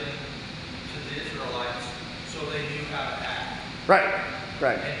given to the Israelites so they knew how to act.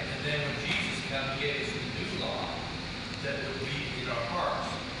 Right. And then when Jesus came, he gave us the new law that would be in our hearts.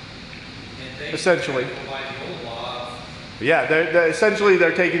 And they Essentially. by the old law. Yeah, essentially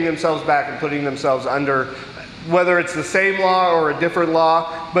they're taking themselves back and putting themselves under, whether it's the same law or a different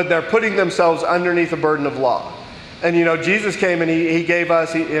law, but they're putting themselves underneath a burden of law. And you know, Jesus came and he gave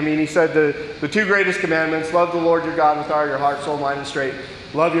us, he said the two greatest commandments, love the Lord your God with all your heart, soul, mind, and strength.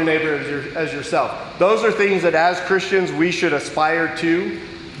 Love your neighbor as yourself. Those are things that as Christians we should aspire to.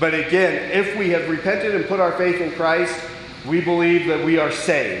 But again, if we have repented and put our faith in Christ, we believe that we are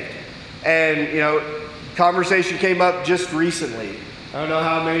saved. And you know, conversation came up just recently. I don't know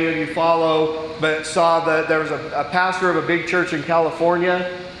how many of you follow, but saw that there was a pastor of a big church in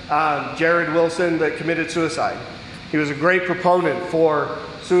California, Jared Wilson, that committed suicide. He was a great proponent for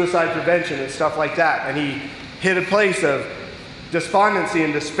suicide prevention and stuff like that. And he hit a place of despondency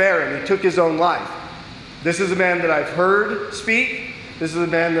and despair, and he took his own life. This is a man that I've heard speak. This is a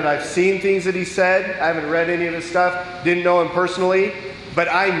man that I've seen things that he said. I haven't read any of his stuff, didn't know him personally, but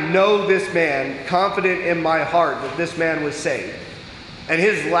I know this man, confident in my heart that this man was saved. And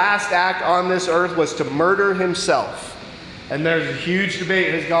his last act on this earth was to murder himself. And there's a huge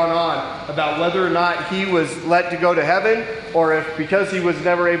debate has gone on about whether or not he was let to go to heaven, or if because he was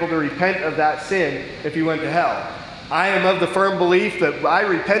never able to repent of that sin, if he went to hell. I am of the firm belief that I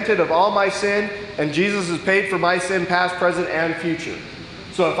repented of all my sin, and Jesus has paid for my sin, past, present, and future.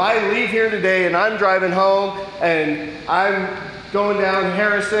 So if I leave here today and I'm driving home and I'm going down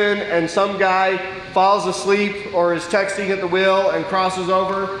Harrison and some guy falls asleep or is texting at the wheel and crosses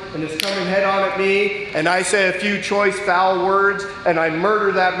over and is coming head on at me, and I say a few choice foul words and I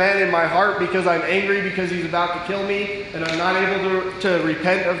murder that man in my heart because I'm angry because he's about to kill me and I'm not able to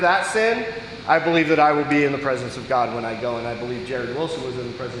repent of that sin, I believe that I will be in the presence of God when I go, and I believe Jared Wilson was in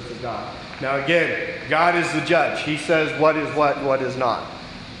the presence of God. Now again, God is the judge. He says what is what is not.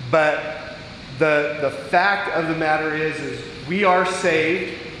 But the fact of the matter is we are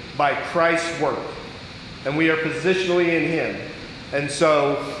saved by Christ's work. And we are positionally in him. And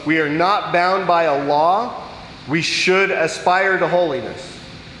so we are not bound by a law. We should aspire to holiness.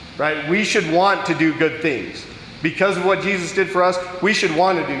 Right? We should want to do good things. Because of what Jesus did for us, we should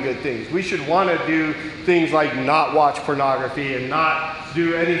want to do good things. We should want to do things like not watch pornography and not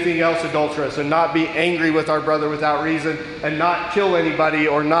do anything else adulterous and not be angry with our brother without reason and not kill anybody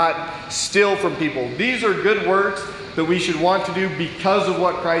or not steal from people. These are good works that we should want to do because of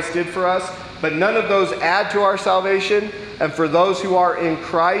what Christ did for us, but none of those add to our salvation. And for those who are in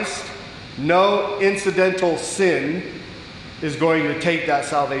Christ, no incidental sin is going to take that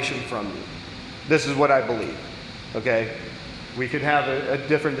salvation from you. This is what I believe. Okay? We could have a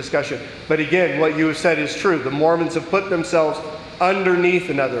different discussion. But again, what you have said is true. The Mormons have put themselves underneath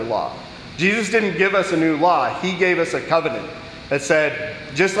another law. Jesus didn't give us a new law. He gave us a covenant that said,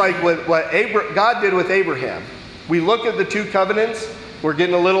 just like what God did with Abraham, we look at the two covenants, we're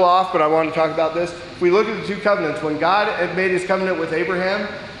getting a little off, but I want to talk about this. If we look at the two covenants, when God had made his covenant with Abraham,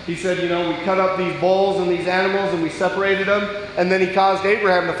 he said, you know, we cut up these bulls and these animals and we separated them, and then he caused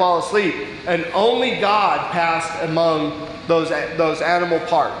Abraham to fall asleep. And only God passed among those animal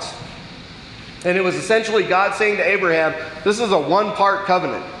parts. And it was essentially God saying to Abraham, this is a one-part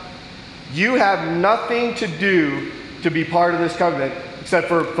covenant. You have nothing to do to be part of this covenant except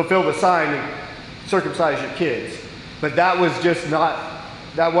for fulfill the sign and circumcise your kids. But that was just not,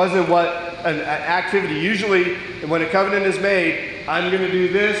 that wasn't what an activity. Usually when a covenant is made, I'm going to do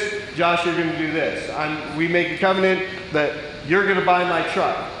this, Josh, you're going to do this. We make a covenant that you're going to buy my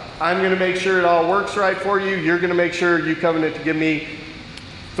truck. I'm going to make sure it all works right for you. You're going to make sure you covenant to give me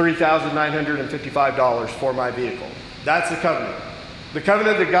 $3,955 for my vehicle. That's the covenant. The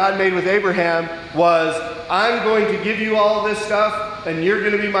covenant that God made with Abraham was, I'm going to give you all this stuff, and you're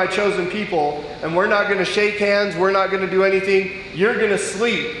going to be my chosen people, and we're not going to shake hands, we're not going to do anything. You're going to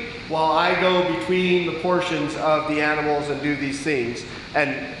sleep while I go between the portions of the animals and do these things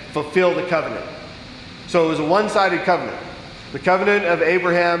and fulfill the covenant. So it was a one-sided covenant. The covenant of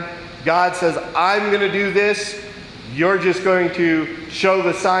Abraham, God says, I'm going to do this. You're just going to show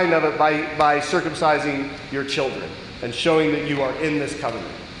the sign of it by circumcising your children and showing that you are in this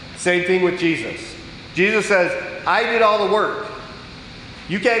covenant. Same thing with Jesus. Jesus says, I did all the work.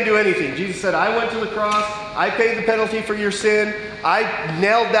 You can't do anything. Jesus said, I went to the cross. I paid the penalty for your sin. I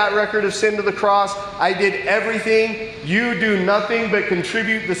nailed that record of sin to the cross. I did everything. You do nothing but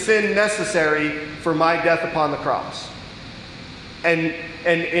contribute the sin necessary for my death upon the cross. And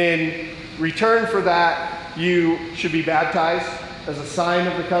in return for that, you should be baptized as a sign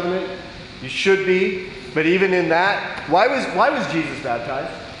of the covenant. You should be. But even in that, why was Jesus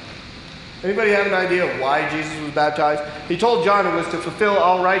baptized? Anybody have an idea of why Jesus was baptized? He told John it was to fulfill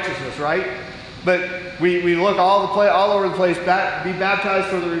all righteousness, right? But we look all over the place, be baptized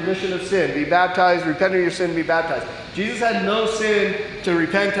for the remission of sin. Be baptized, repent of your sin, be baptized. Jesus had no sin to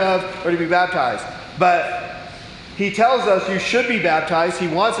repent of or to be baptized. But he tells us you should be baptized. He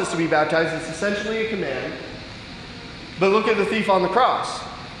wants us to be baptized. It's essentially a command. But look at the thief on the cross.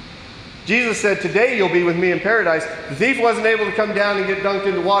 Jesus said, today you'll be with me in paradise. The thief wasn't able to come down and get dunked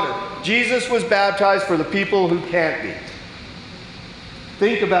into water. Jesus was baptized for the people who can't be.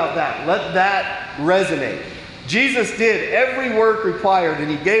 Think about that. Let that resonate. Jesus did every work required, and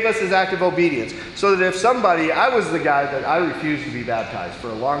he gave us his act of obedience. So that if somebody, I was the guy that I refused to be baptized for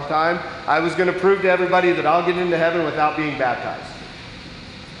a long time. I was going to prove to everybody that I'll get into heaven without being baptized.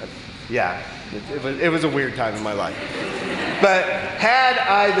 Yeah, it was a weird time in my life. But had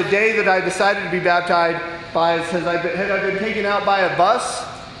I, the day that I decided to be baptized, had I been taken out by a bus,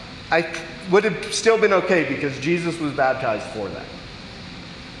 I would have still been okay because Jesus was baptized for that.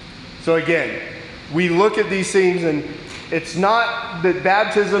 So again, we look at these things, and it's not that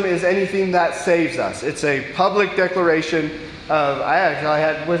baptism is anything that saves us. It's a public declaration of,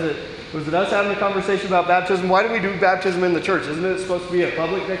 was it us having a conversation about baptism? Why do we do baptism in the church? Isn't it supposed to be a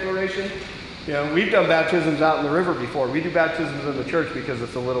public declaration? You know, we've done baptisms out in the river before. We do baptisms in the church because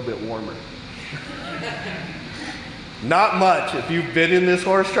it's a little bit warmer. Not much. If you've been in this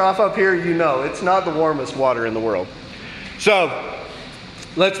horse trough up here, you know it's not the warmest water in the world. So,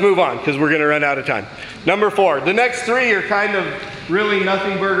 let's move on because we're going to run out of time. Number 4. The next 3 are kind of really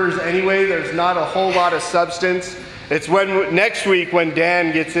nothing burgers anyway. There's not a whole lot of substance. It's next week when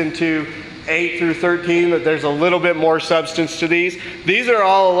Dan gets into 8 through 13 that there's a little bit more substance to these. These are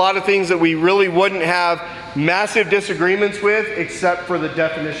all a lot of things that we really wouldn't have massive disagreements with except for the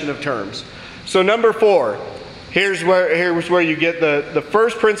definition of terms. So number 4, here's where you get the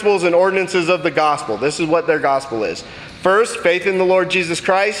first principles and ordinances of the gospel. This is what their gospel is. First, faith in the Lord Jesus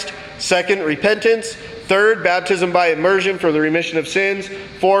Christ. Second, repentance. Third, baptism by immersion for the remission of sins.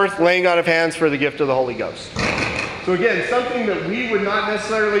 Fourth, laying on of hands for the gift of the Holy Ghost. So again, something that we would not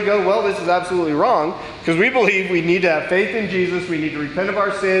necessarily go, well, this is absolutely wrong, because we believe we need to have faith in Jesus, we need to repent of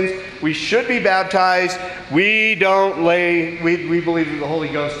our sins, we should be baptized, we believe that the Holy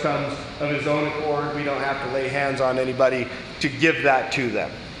Ghost comes of his own accord, we don't have to lay hands on anybody to give that to them.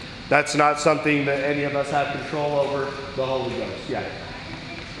 That's not something that any of us have control over, the Holy Ghost. Yeah.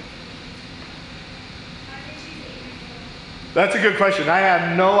 That's a good question. I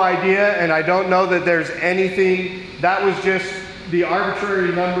have no idea, and I don't know that there's anything. That was just the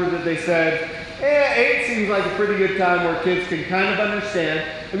arbitrary number that they said, 8 seems like a pretty good time where kids can kind of understand.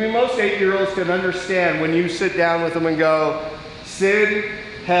 I mean, most 8-year-olds can understand when you sit down with them and go, sin,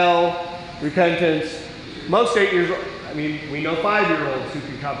 hell, repentance. Most 8 years, I mean, we know 5-year-olds who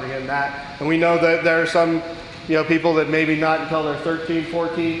can comprehend that, and we know that there are some people that maybe not until they're 13,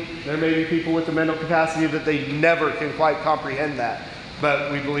 14. There may be people with the mental capacity that they never can quite comprehend that.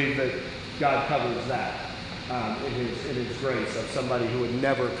 But we believe that God covers that in His grace of somebody who would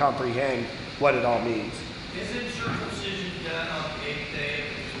never comprehend what it all means. Isn't circumcision done on the 8th day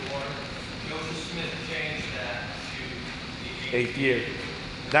of the Lord? Joseph Smith changed that to the 8th year.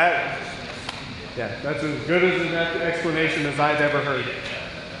 That's as good as an explanation as I've ever heard.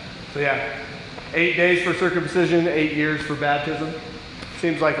 So 8 days for circumcision, 8 years for baptism.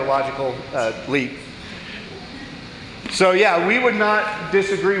 Seems like a logical leap. So we would not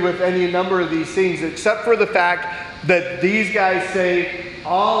disagree with any number of these things except for the fact that these guys say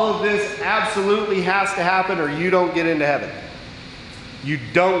all of this absolutely has to happen or you don't get into heaven. You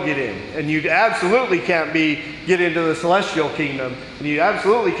don't get in. And you absolutely can't get into the celestial kingdom. And you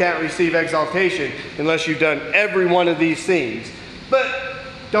absolutely can't receive exaltation unless you've done every one of these things. But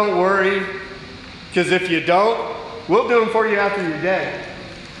don't worry, because if you don't, we'll do them for you after you're dead.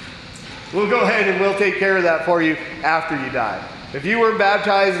 We'll go ahead and we'll take care of that for you after you die. If you weren't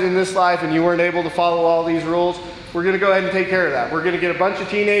baptized in this life and you weren't able to follow all these rules, we're going to go ahead and take care of that. We're going to get a bunch of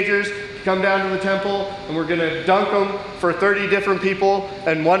teenagers to come down to the temple, and we're going to dunk them for 30 different people,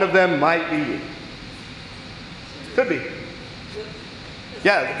 and one of them might be you. Could be.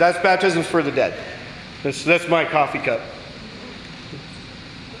 Yeah, that's baptisms for the dead. That's my coffee cup.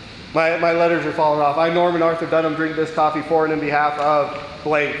 My letters are falling off. I, Norman Arthur Dunham, drink this coffee for and in behalf of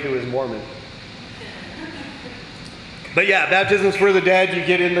blank, who is Mormon. But baptisms for the dead, you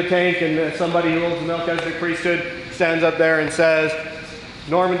get in the tank and somebody who holds the Melchizedek priesthood stands up there and says,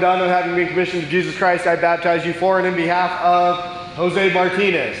 Norman Dunham, having been commissioned to Jesus Christ, I baptize you for and in behalf of Jose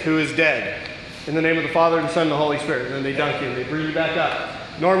Martinez, who is dead. In the name of the Father, and the Son, and the Holy Spirit. And then they dunk you and they bring you back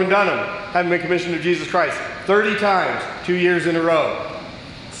up. Norman Dunham, having been commissioned to Jesus Christ, 30 times, 2 years in a row.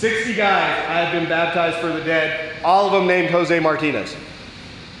 60 guys I have been baptized for the dead, all of them named Jose Martinez.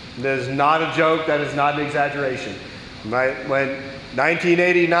 That is not a joke, that is not an exaggeration. When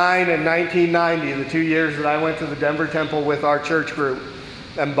 1989 and 1990, the 2 years that I went to the Denver temple with our church group,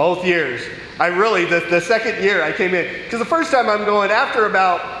 and both years, the second year I came in, because the first time I'm going, after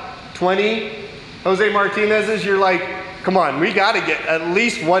about 20 Jose Martinez's, you're like, come on, we got to get at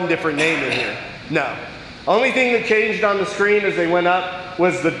least one different name in here. No. Only thing that changed on the screen as they went up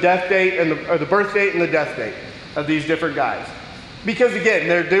was the death date or the birth date and the death date of these different guys. Because again,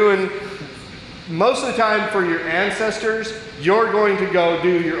 they're doing, most of the time for your ancestors, you're going to go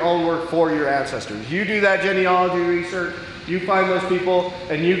do your own work for your ancestors. You do that genealogy research, you find those people,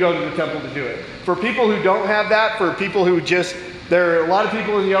 and you go to the temple to do it. For people who don't have that, for people who there are a lot of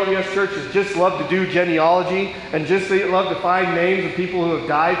people in the LDS church that just love to do genealogy and they love to find names of people who have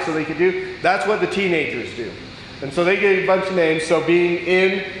died so they can do. That's what the teenagers do. And so they get a bunch of names. So being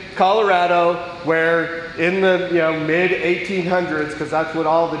in Colorado, where in the mid 1800s, because that's what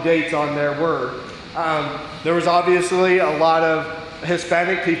all the dates on there were, there was obviously a lot of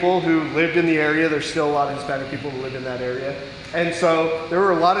Hispanic people who lived in the area. There's still a lot of Hispanic people who live in that area. And so there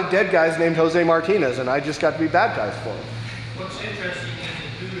were a lot of dead guys named Jose Martinez, and I just got to be baptized for them. What's interesting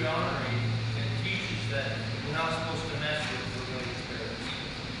is in Deuteronomy, it teaches that we're not supposed to mess with familiar spirits.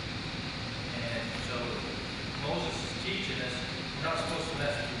 And so Moses is teaching us we're not supposed to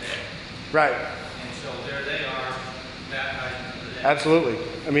mess with the dead. Right. And so there they are, baptizing for the dead. Absolutely.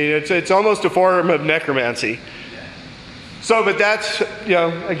 I mean, it's almost a form of necromancy. Yeah. So, but that's,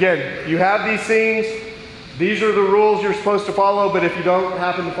 again, you have these things. These are the rules you're supposed to follow, but if you don't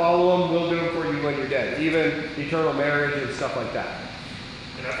happen to follow them, we'll do them for you when you're dead. Even eternal marriage and stuff like that.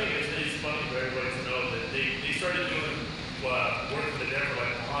 And I think it's funny for everybody to know that they started doing work for the Denver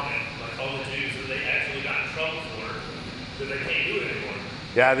like Muhammad, like all the Jews that they actually got in trouble for, that they can't do it anymore.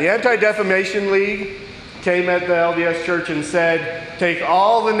 Yeah, the Anti-Defamation League came at the LDS Church and said, take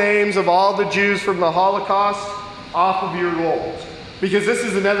all the names of all the Jews from the Holocaust off of your rolls. Because this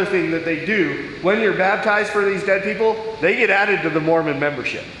is another thing that they do. When you're baptized for these dead people, they get added to the Mormon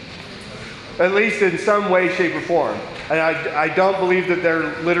membership. At least in some way, shape, or form. And I don't believe that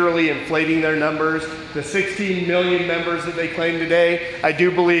they're literally inflating their numbers. The 16 million members that they claim today, I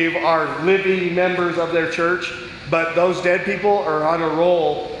do believe are living members of their church. But those dead people are on a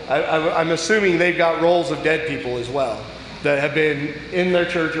roll. I'm assuming they've got rolls of dead people as well that have been in their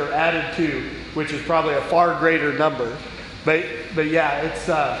church or added to, which is probably a far greater number. But yeah, it's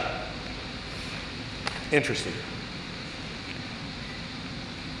interesting.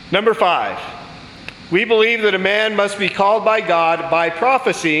 Number 5, we believe that a man must be called by God by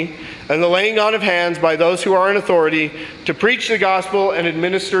prophecy and the laying on of hands by those who are in authority to preach the gospel and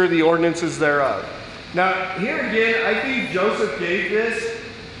administer the ordinances thereof. Now, here again, I think Joseph gave this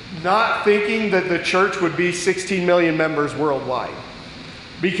not thinking that the church would be 16 million members worldwide.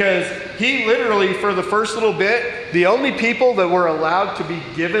 Because he literally, for the first little bit, the only people that were allowed to be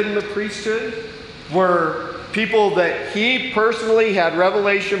given the priesthood were people that he personally had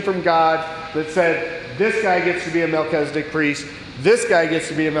revelation from God that said, this guy gets to be a Melchizedek priest, this guy gets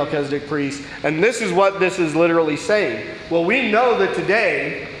to be a Melchizedek priest, and this is what this is literally saying. Well, we know that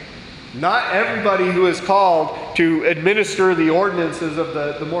today, not everybody who is called to administer the ordinances of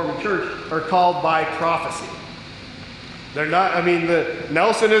the Mormon church are called by prophecy. They're not, I mean,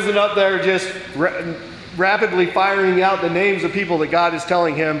 Nelson isn't up there just rapidly firing out the names of people that God is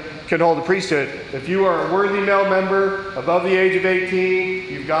telling him can hold the priesthood. If you are a worthy male member above the age of 18,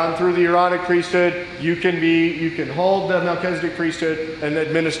 you've gone through the Aaronic priesthood, you can hold the Melchizedek priesthood and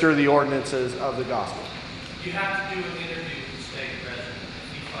administer the ordinances of the gospel. You have to do an interview with the stake president.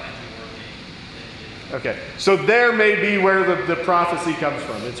 If he finds you worthy, then you Okay, so there may be where the prophecy comes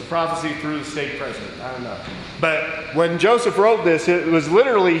from. It's a prophecy through the stake president. I don't know. But when Joseph wrote this, it was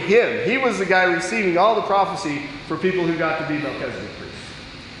literally him. He was the guy receiving all the prophecy for people who got to be Melchizedek priests.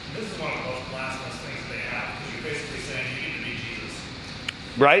 This is one of the most blasphemous things they have, because you're basically saying you need to be Jesus.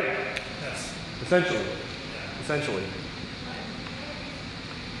 Right? Yes. Essentially. Essentially.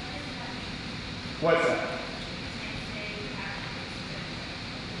 What's that?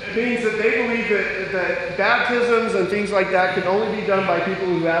 It means that they believe that baptisms and things like that can only be done by people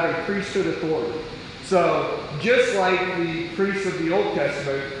who have a priesthood authority. So, just like the priests of the Old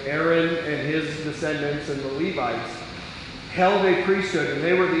Testament, Aaron and his descendants and the Levites held a priesthood, and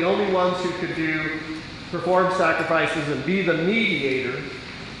they were the only ones who could perform sacrifices and be the mediator.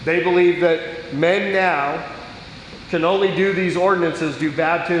 They believe that men now can only do these ordinances, do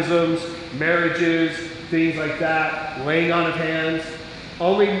baptisms, marriages, things like that, laying on of hands.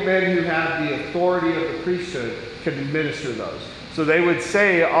 Only men who have the authority of the priesthood can administer those. So they would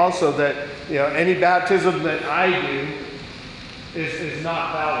say also that any baptism that I do is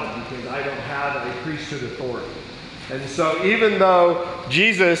not valid because I don't have a priesthood authority. And so even though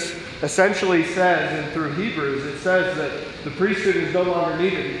Jesus essentially says, and through Hebrews, it says that the priesthood is no longer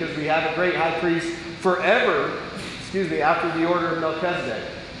needed because we have a great high priest forever, after the order of Melchizedek.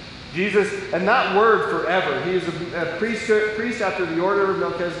 Jesus, and that word forever, he is a priest after the order of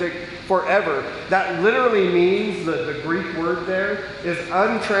Melchizedek forever. That literally means, the Greek word there is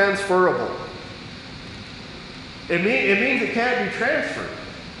untransferable. It means it can't be transferred.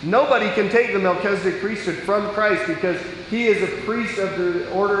 Nobody can take the Melchizedek priesthood from Christ because he is a priest of the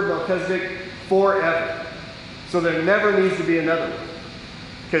order of Melchizedek forever. So there never needs to be another one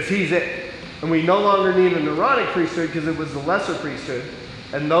because he's it. And we no longer need an Aaronic priesthood because it was the lesser priesthood.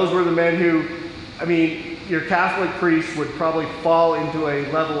 And those were the men who, your Catholic priests would probably fall into a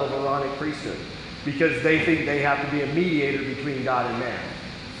level of Aaronic priesthood because they think they have to be a mediator between God and man.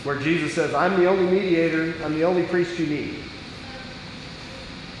 Where Jesus says, I'm the only mediator, I'm the only priest you need.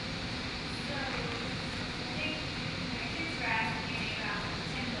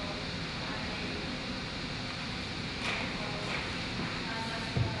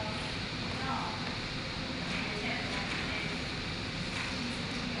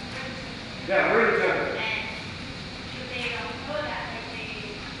 Yeah, we're in the temple. And if they don't know that, they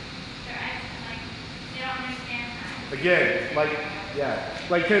don't understand that. Again,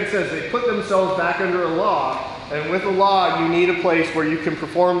 like Ken says, they put themselves back under a law, and with a law, you need a place where you can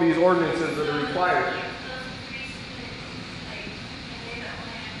perform these ordinances that are required.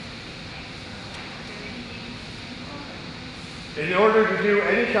 In order to do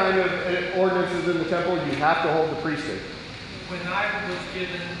any kind of ordinances in the temple, you have to hold the priesthood. When I was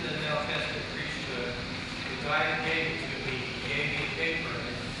given the Melchizedek priesthood, the guy that gave it to me, he gave me a paper and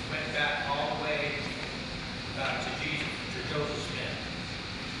it went back all the way to Jesus, to Joseph Smith.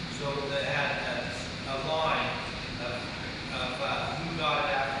 So that had a line of who got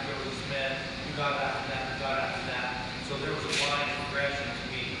it after Joseph Smith, who got it after that, who got it after that. So there was a line of progression to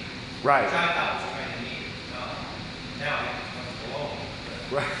me, Right. which I thought was kind of neat. Now it becomes alone.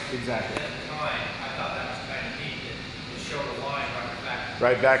 Right, exactly. At the time, I thought that was kind of neat. It showed a line right back.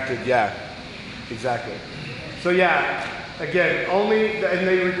 Right back to, exactly. So again, and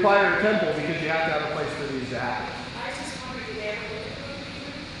they require a temple because you have to have a place for these to happen. I was just wondering, did they ever look at them?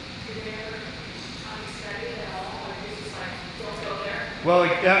 Did they ever study it at all, or is it just like, don't go there? Well,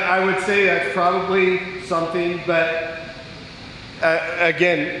 I would say that's probably something, but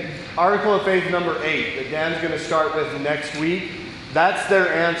again, Article of Faith number 8 that Dan's going to start with next week, that's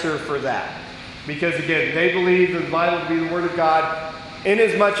their answer for that. Because again, they believe the Bible to be the Word of God in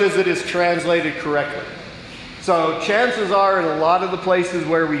as much as it is translated correctly. So chances are in a lot of the places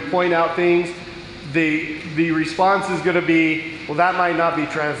where we point out things, the response is going to be, well, that might not be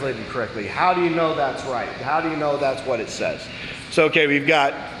translated correctly. How do you know that's right? How do you know that's what it says? So, okay, we've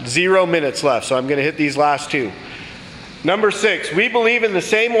got 0 minutes left, so I'm going to hit these last two. Number 6, we believe in the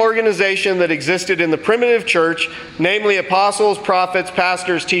same organization that existed in the primitive church, namely apostles, prophets,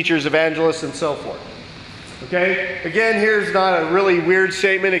 pastors, teachers, evangelists, and so forth. Okay? Again, here's not a really weird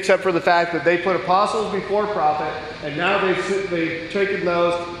statement except for the fact that they put apostles before prophet, and now they've taken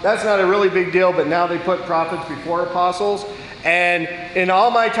those. That's not a really big deal, but now they put prophets before apostles. And in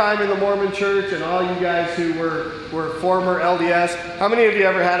all my time in the Mormon church, and all you guys who were former LDS, how many of you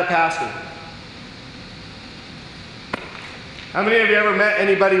ever had a pastor? How many of you ever met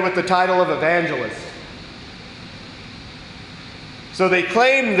anybody with the title of evangelist? So they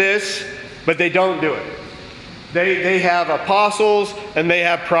claim this, but they don't do it. They have apostles, and they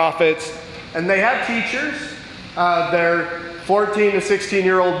have prophets, and they have teachers. They're 14 to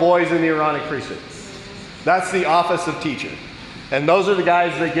 16-year-old boys in the Aaronic priesthood. That's the office of teacher. And those are the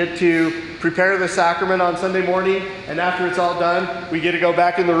guys that get to prepare the sacrament on Sunday morning, and after it's all done, we get to go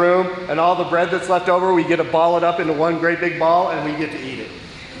back in the room, and all the bread that's left over, we get to ball it up into one great big ball, and we get to eat it.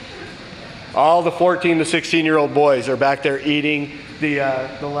 All the 14 to 16-year-old boys are back there eating the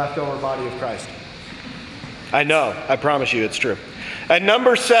leftover body of Christ. I know, I promise you it's true. At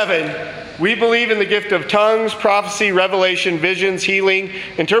number 7, we believe in the gift of tongues, prophecy, revelation, visions, healing,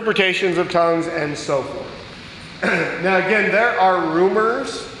 interpretations of tongues, and so forth. Now again, there are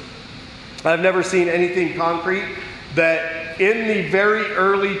rumors, I've never seen anything concrete, that in the very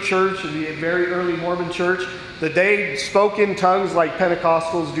early church, the very early Mormon church, that they spoke in tongues like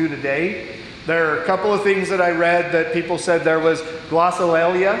Pentecostals do today. There are a couple of things that I read that people said there was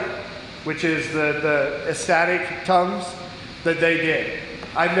glossolalia, which is the ecstatic tongues that they did.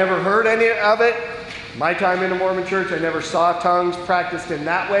 I've never heard any of it. My time in the Mormon church, I never saw tongues practiced in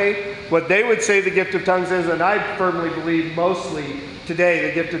that way. What they would say the gift of tongues is, and I firmly believe mostly today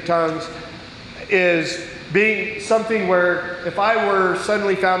the gift of tongues is being something where if I were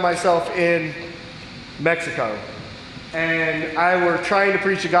suddenly found myself in Mexico and I were trying to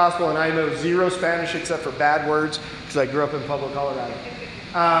preach the gospel and I know zero Spanish except for bad words because I grew up in Pueblo, Colorado.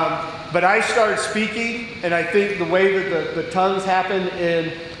 But I start speaking, and I think the way that the tongues happen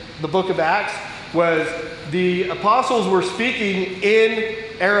in the book of Acts was the apostles were speaking in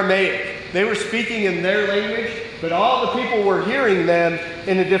Aramaic. They were speaking in their language, but all the people were hearing them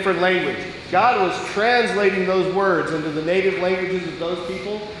in a different language. God was translating those words into the native languages of those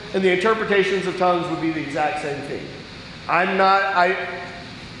people, and the interpretations of tongues would be the exact same thing. I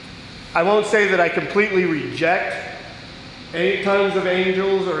won't say that I completely reject tongues of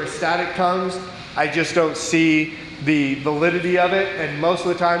angels or ecstatic tongues. I just don't see the validity of it, and most of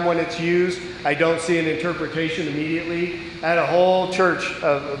the time when it's used, I don't see an interpretation immediately. I had a whole church,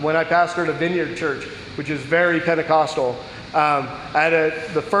 when I pastored a vineyard church, which is very Pentecostal.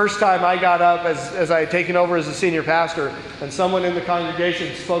 The first time I got up as I had taken over as a senior pastor, and someone in the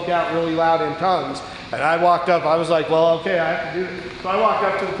congregation spoke out really loud in tongues, and I walked up, I was like, well, okay, I have to do it. So I walked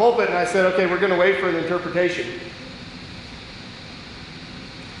up to the pulpit and I said, okay, we're going to wait for an interpretation.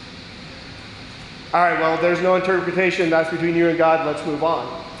 All right, well, there's no interpretation. That's between you and God. Let's move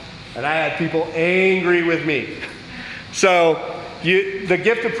on. And I had people angry with me. So the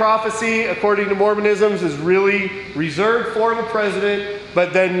gift of prophecy, according to Mormonism, is really reserved for the president,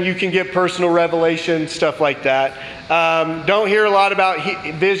 but then you can get personal revelation, stuff like that. Don't hear a lot about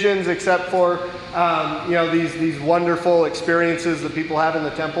visions except for these wonderful experiences that people have in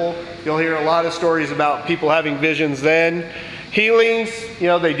the temple. You'll hear a lot of stories about people having visions then. Healings,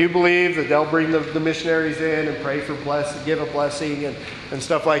 they do believe that they'll bring the missionaries in and pray for give a blessing and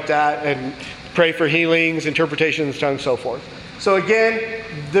stuff like that, and pray for healings, interpretations, tongues, so forth. So again,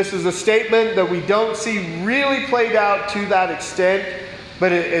 this is a statement that we don't see really played out to that extent,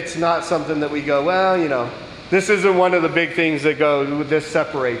 but it's not something that we go, well, this isn't one of the big things that go, this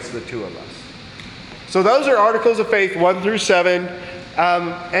separates the two of us. So those are Articles of Faith 1 through 7.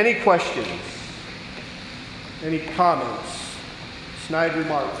 Any questions? Any comments? Snide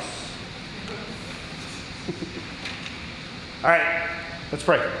remarks? All right, let's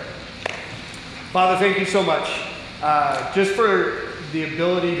pray. Father, thank you so much just for the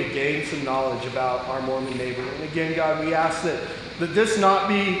ability to gain some knowledge about our Mormon neighbor. And again, God, we ask that this not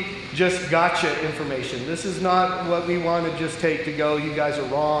be just gotcha information. This is not what we want to just take to go, you guys are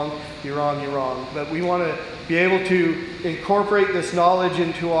wrong, you're wrong, you're wrong. But we want to be able to incorporate this knowledge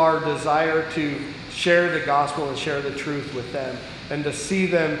into our desire to share the gospel and share the truth with them, and to see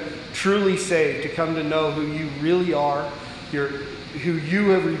them truly saved, to come to know who you really are, who you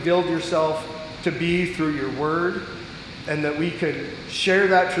have revealed yourself to be through your word, and that we could share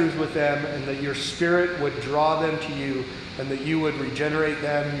that truth with them, and that your Spirit would draw them to you, and that you would regenerate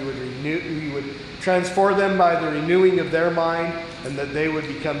them, you would transform them by the renewing of their mind, and that they would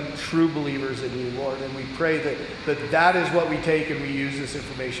become true believers in you, Lord. And we pray that is what we take and we use this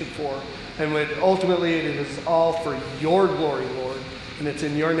information for. And ultimately it is all for your glory, Lord. And it's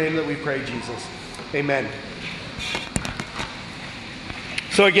in your name that we pray, Jesus. Amen.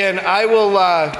 So again, I will